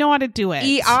once and you know how to do it.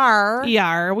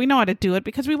 ER. We know how to do it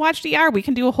because we watched ER. We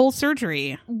can do a whole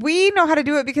surgery. We know how to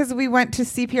do it because we went to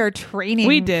CPR training.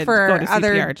 We did for go to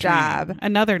other CPR job. Training.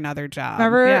 Another job.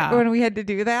 Remember when we had to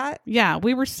do that? Yeah,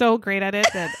 we were so great at it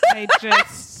that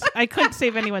I couldn't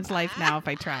save anyone's life now if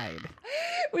I tried.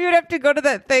 We would have to go to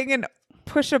that thing and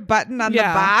push a button on the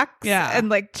box and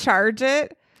like charge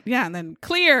it. Yeah, and then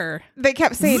clear. They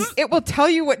kept saying it will tell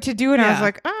you what to do, and I was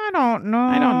like, I don't know.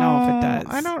 I don't know if it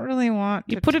does. I don't really want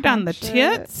to. You put it on the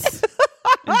tits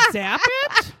and zap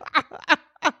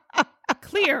it.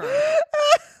 Clear.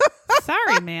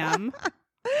 Sorry, ma'am.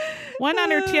 One on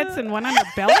her tits and one on her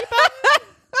belly button.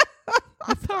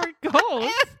 That's how it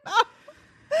goes.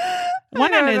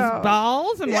 One on his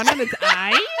balls and one on his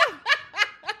eye.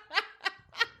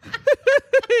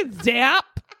 Zap.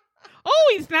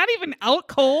 Oh, he's not even out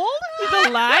cold? He's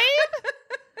alive?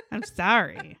 I'm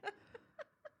sorry.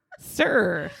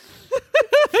 Sir.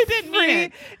 I didn't mean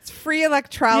it. It's free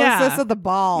electrolysis of the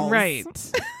balls. Right.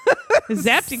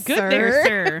 Zapped you good there,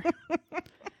 sir.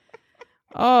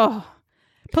 Oh.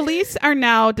 Police are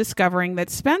now discovering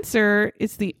that Spencer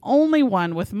is the only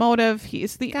one with motive. He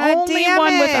is the only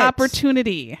one with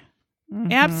opportunity.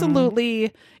 Mm-hmm.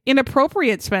 Absolutely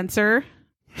inappropriate, Spencer.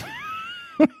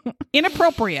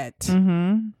 Inappropriate.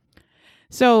 Mm-hmm.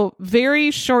 So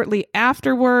very shortly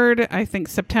afterward, I think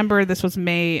September, this was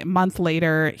May, a month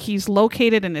later, he's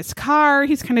located in his car.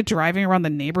 He's kind of driving around the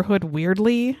neighborhood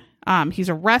weirdly. He's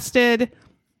arrested.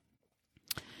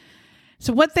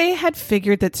 So what they had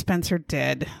figured that Spencer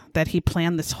did, that he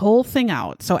planned this whole thing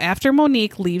out. So after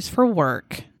Monique leaves for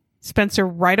work, Spencer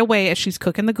right away as she's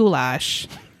cooking the goulash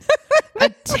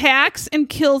attacks and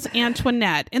kills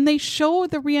Antoinette. And they show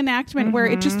the reenactment where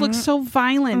it just looks so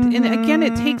violent. And again,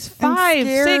 it takes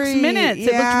 5-6 minutes.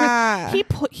 Yeah.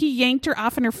 It looked he yanked her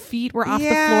off and her feet were off the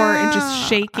floor and just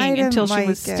shaking until she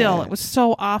was still. It was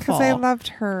so awful. Because I loved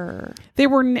her.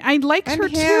 I liked her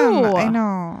him. too. I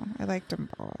know. I liked them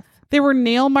both. There were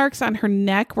nail marks on her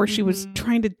neck where she was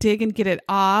trying to dig and get it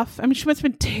off. I mean, she must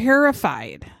have been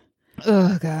terrified.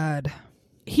 Oh, God.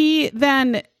 He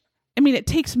then it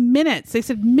takes minutes. They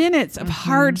said minutes of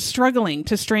hard struggling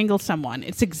to strangle someone.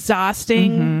 It's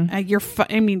exhausting.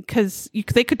 Because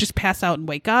they could just pass out and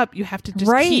wake up. You have to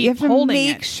just keep you have holding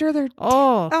to make it. sure they're.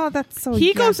 That's so.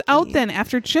 He goes yucky. out then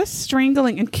after just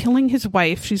strangling and killing his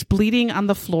wife. She's bleeding on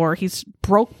the floor. He's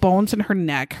broke bones in her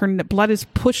neck. Her blood is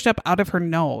pushed up out of her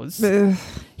nose. Ugh.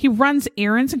 He runs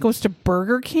errands and goes to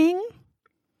Burger King.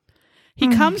 He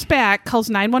comes back,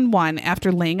 calls 911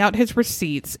 after laying out his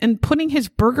receipts and putting his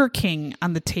Burger King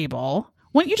on the table.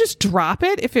 Wouldn't you just drop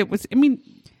it if it was,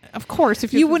 of course,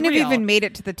 if you wouldn't have even made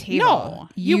it to the table. No,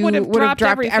 you would have dropped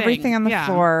everything on the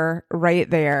floor right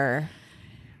there.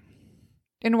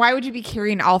 And why would you be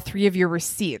carrying all 3 of your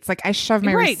receipts? Like, I shove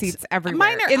my receipts everywhere.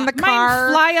 Mine are, in the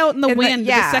car. Mine fly out in the wind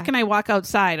the second I walk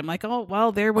outside. I'm like, oh,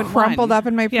 well, there went crumpled one. up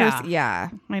in my purse. Yeah.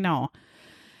 I know.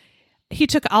 He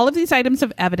took all of these items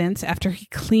of evidence after he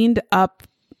cleaned up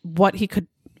what he could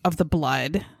of the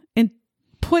blood and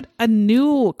put a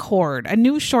new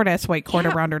short ass white cord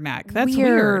around her neck. That's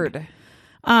weird.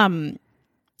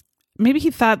 Maybe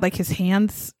he thought like his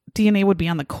hands DNA would be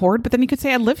on the cord, but then he could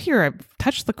say, I live here. I've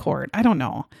touched the cord. I don't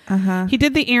know. He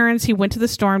did the errands. He went to the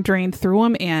storm drain, threw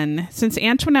him in. Since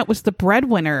Antoinette was the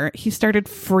breadwinner, he started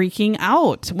freaking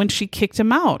out when she kicked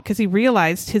him out because he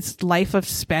realized his life of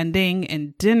spending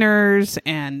and dinners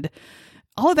and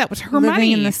all of that was her living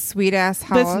money. in this sweet ass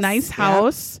house. This nice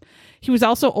house. He was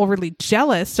also overly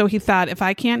jealous, so he thought, if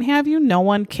I can't have you, no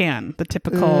one can. The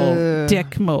typical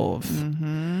dick move.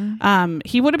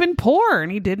 He would have been poor,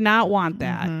 and he did not want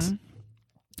that.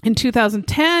 In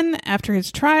 2010, after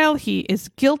his trial, he is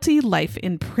guilty, life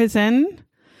in prison.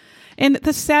 And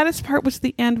the saddest part was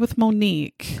the end with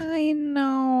Monique. I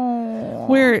know.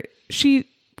 Where she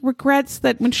regrets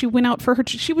that when she went out for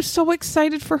she was so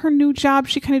excited for her new job.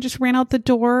 She kind of just ran out the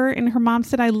door and her mom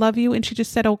said, I love you. And she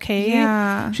just said, okay.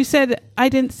 Yeah. She said, I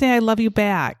didn't say I love you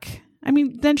back.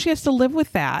 Then she has to live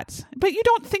with that. But you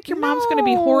don't think your mom's going to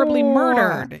be horribly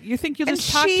murdered. You think you'll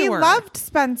just talk to her. And she loved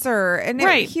Spencer. And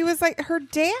he was like her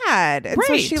dad. And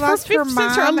so she lost her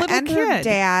mom and her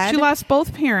dad. She lost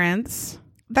both parents.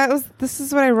 This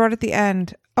is what I wrote at the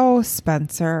end. Oh,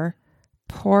 Spencer.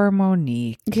 Poor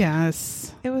Monique.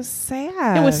 Yes. It was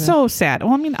sad. It was so sad.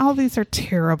 Well, all these are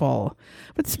terrible.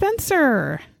 But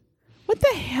Spencer, what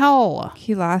the hell?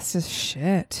 He lost his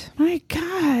shit. My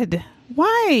God.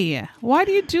 Why? Why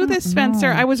do you do this,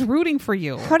 Spencer? I was rooting for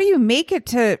you. How do you make it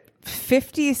to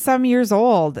 50 some years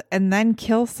old and then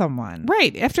kill someone?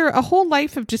 Right. After a whole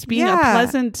life of just being a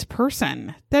pleasant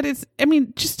person. That is,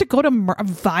 just to go to a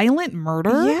violent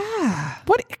murder? Yeah.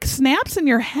 What snaps in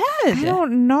your head? I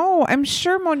don't know. I'm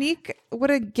sure Monique would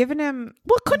have given him.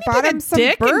 Well, couldn't he been a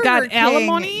dick and got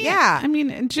alimony? Yeah.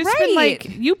 Just been like,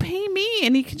 you pay me,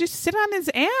 and he could just sit on his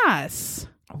ass.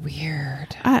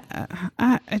 Weird.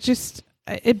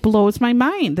 It blows my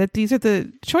mind that these are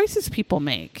the choices people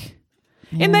make.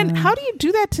 Yeah. And then how do you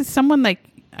do that to someone like,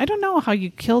 I don't know how you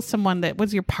kill someone that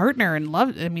was your partner and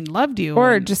loved you.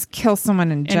 Or just kill someone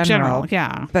in general.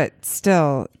 Yeah. But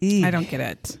still. Eek. I don't get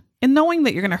it. And knowing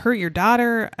that you're going to hurt your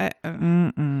daughter.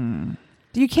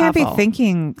 You can't be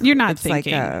thinking. You're not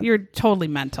thinking. You're totally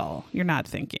mental. You're not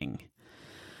thinking.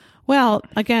 Well,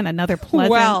 again, another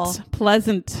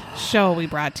pleasant show we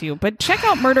brought to you. But check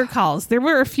out Murder Calls. There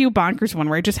were a few bonkers one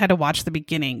where I just had to watch the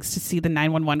beginnings to see the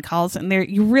 911 calls. And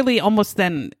you really almost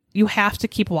then, you have to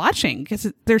keep watching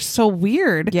because they're so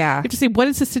weird. Yeah. You have to say, what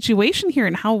is the situation here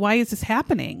and why is this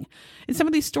happening? And some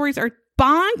of these stories are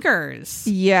bonkers.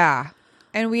 Yeah.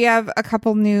 And we have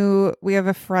we have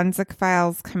a Forensic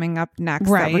Files coming up next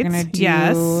that we're going to do.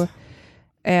 Yes.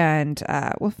 And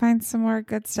we'll find some more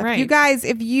good stuff. Right. You guys,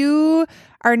 if you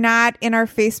are not in our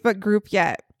Facebook group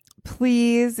yet,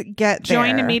 please get there.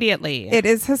 Join immediately. It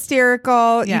is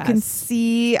hysterical. Yes. You can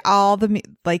see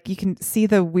you can see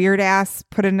the weird ass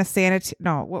put in a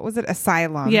what was it?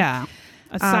 Asylum. Yeah.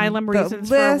 Asylum reasons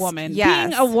for a woman. Yes.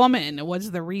 Being a woman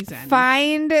was the reason.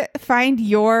 Find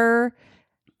your,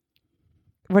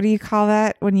 what do you call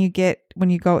that when you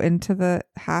go into the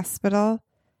hospital?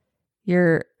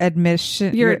 Your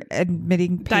admission, your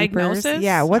admitting papers. Diagnosis?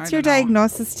 Yeah. What's your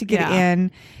diagnosis to get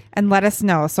in? And let us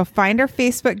know. So find our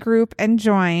Facebook group and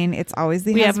join. It's Always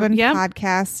the Husband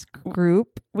podcast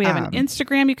group. We have an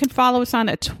Instagram you can follow us on,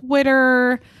 a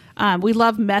Twitter. We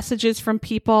love messages from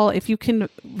people. If you can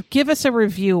give us a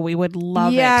review, we would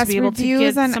love it to be able to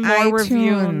get some more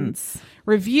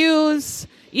reviews,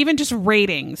 even just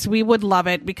ratings. We would love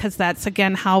it because that's,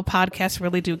 again, how podcasts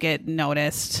really do get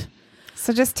noticed.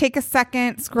 So just take a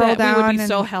second, scroll down. We would be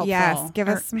so helpful. Yes, give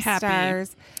us some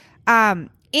stars.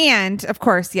 And of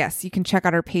course, yes, you can check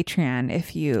out our Patreon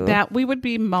if you. That we would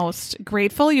be most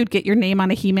grateful. You'd get your name on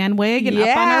a He-Man wig and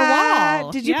up on our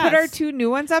wall. Did you put our 2 new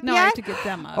ones up No, yet? I have to get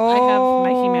them up. I have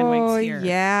my He-Man wigs here.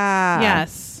 Yeah.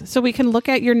 Yes. So we can look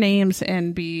at your names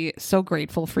and be so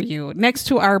grateful for you. Next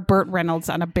to our Burt Reynolds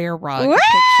on a bear rug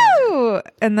picture. Woo!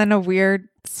 And then a weird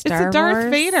Star It's a Darth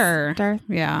Wars. Vader. Darth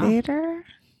Vader?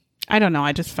 I don't know.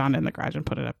 I just found it in the garage and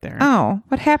put it up there. Oh,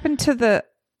 what happened to the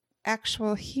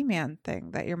actual He-Man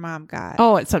thing that your mom got?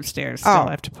 Oh, it's upstairs. Still, Oh,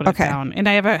 I have to put it down. And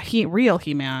I have a real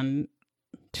He-Man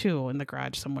too in the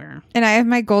garage somewhere. And I have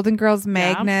my Golden Girls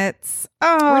magnets.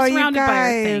 Oh, We're surrounded you guys. by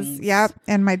our things. Yep.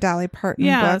 And my Dolly Parton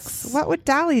books. What would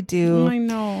Dolly do? I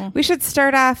know. We should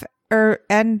start off or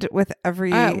end with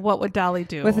every. What would Dolly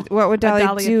do? What would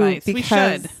Dolly do? Advice. We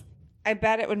should. I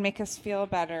bet it would make us feel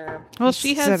better. Well,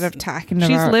 she has. Instead of talking she's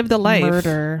about lived a life.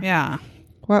 Murder. Yeah.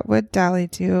 What would Dolly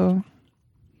do?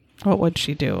 What would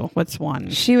she do? What's one?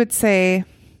 She would say,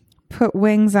 "Put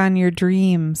wings on your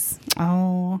dreams."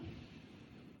 Oh.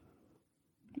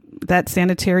 That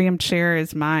sanitarium chair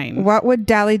is mine. What would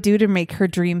Dolly do to make her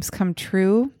dreams come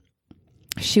true?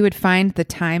 She would find the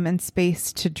time and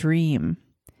space to dream.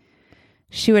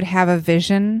 She would have a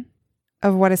vision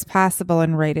of what is possible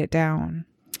and write it down.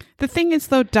 The thing is,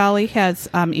 though, Dolly has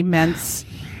immense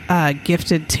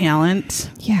gifted talent.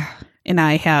 Yeah. And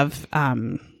I have,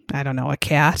 I don't know, a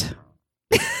cat.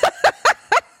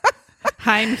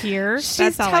 I'm here. She's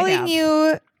That's all telling I have.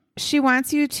 you she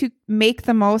wants you to make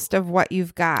the most of what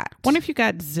you've got. What if you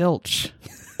got zilch?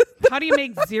 How do you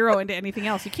make 0 into anything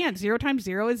else? You can't. 0 times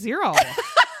 0 is 0.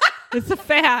 It's a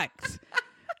fact.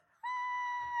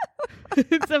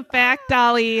 It's a fact,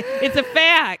 Dolly. It's a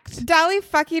fact. Dolly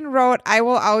fucking wrote "I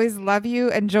Will Always Love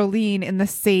You" and Jolene in the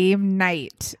same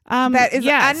night. That is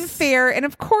unfair. And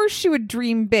of course she would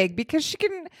dream big because she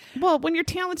can. Well, when you're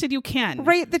talented, you can.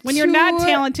 Write the when you're not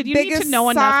talented, you need to know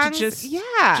enough to songs.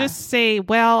 just say,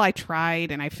 well, I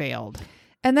tried and I failed.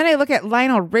 And then I look at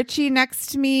Lionel Richie next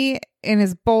to me in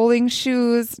his bowling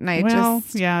shoes. And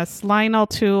yes, Lionel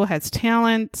too has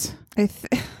talent.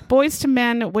 Boys to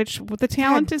Men, which the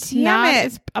talent is not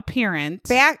as apparent.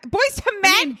 Boys to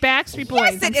Men? I mean, Backstreet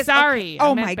Boys. Yes, I'm sorry.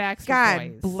 Oh I meant my Backstreet God.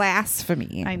 Boys.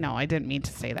 Blasphemy. I know. I didn't mean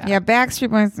to say that. Yeah, Backstreet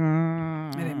Boys.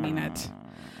 I didn't mean it.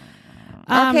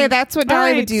 Okay, that's what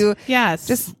Dolly would do. Yes.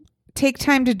 Just take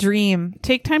time to dream.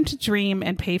 Take time to dream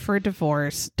and pay for a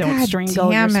divorce. Don't God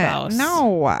strangle your spouse.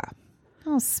 No.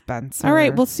 Oh, Spencer. All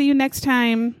right. We'll see you next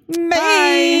time.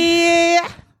 Bye.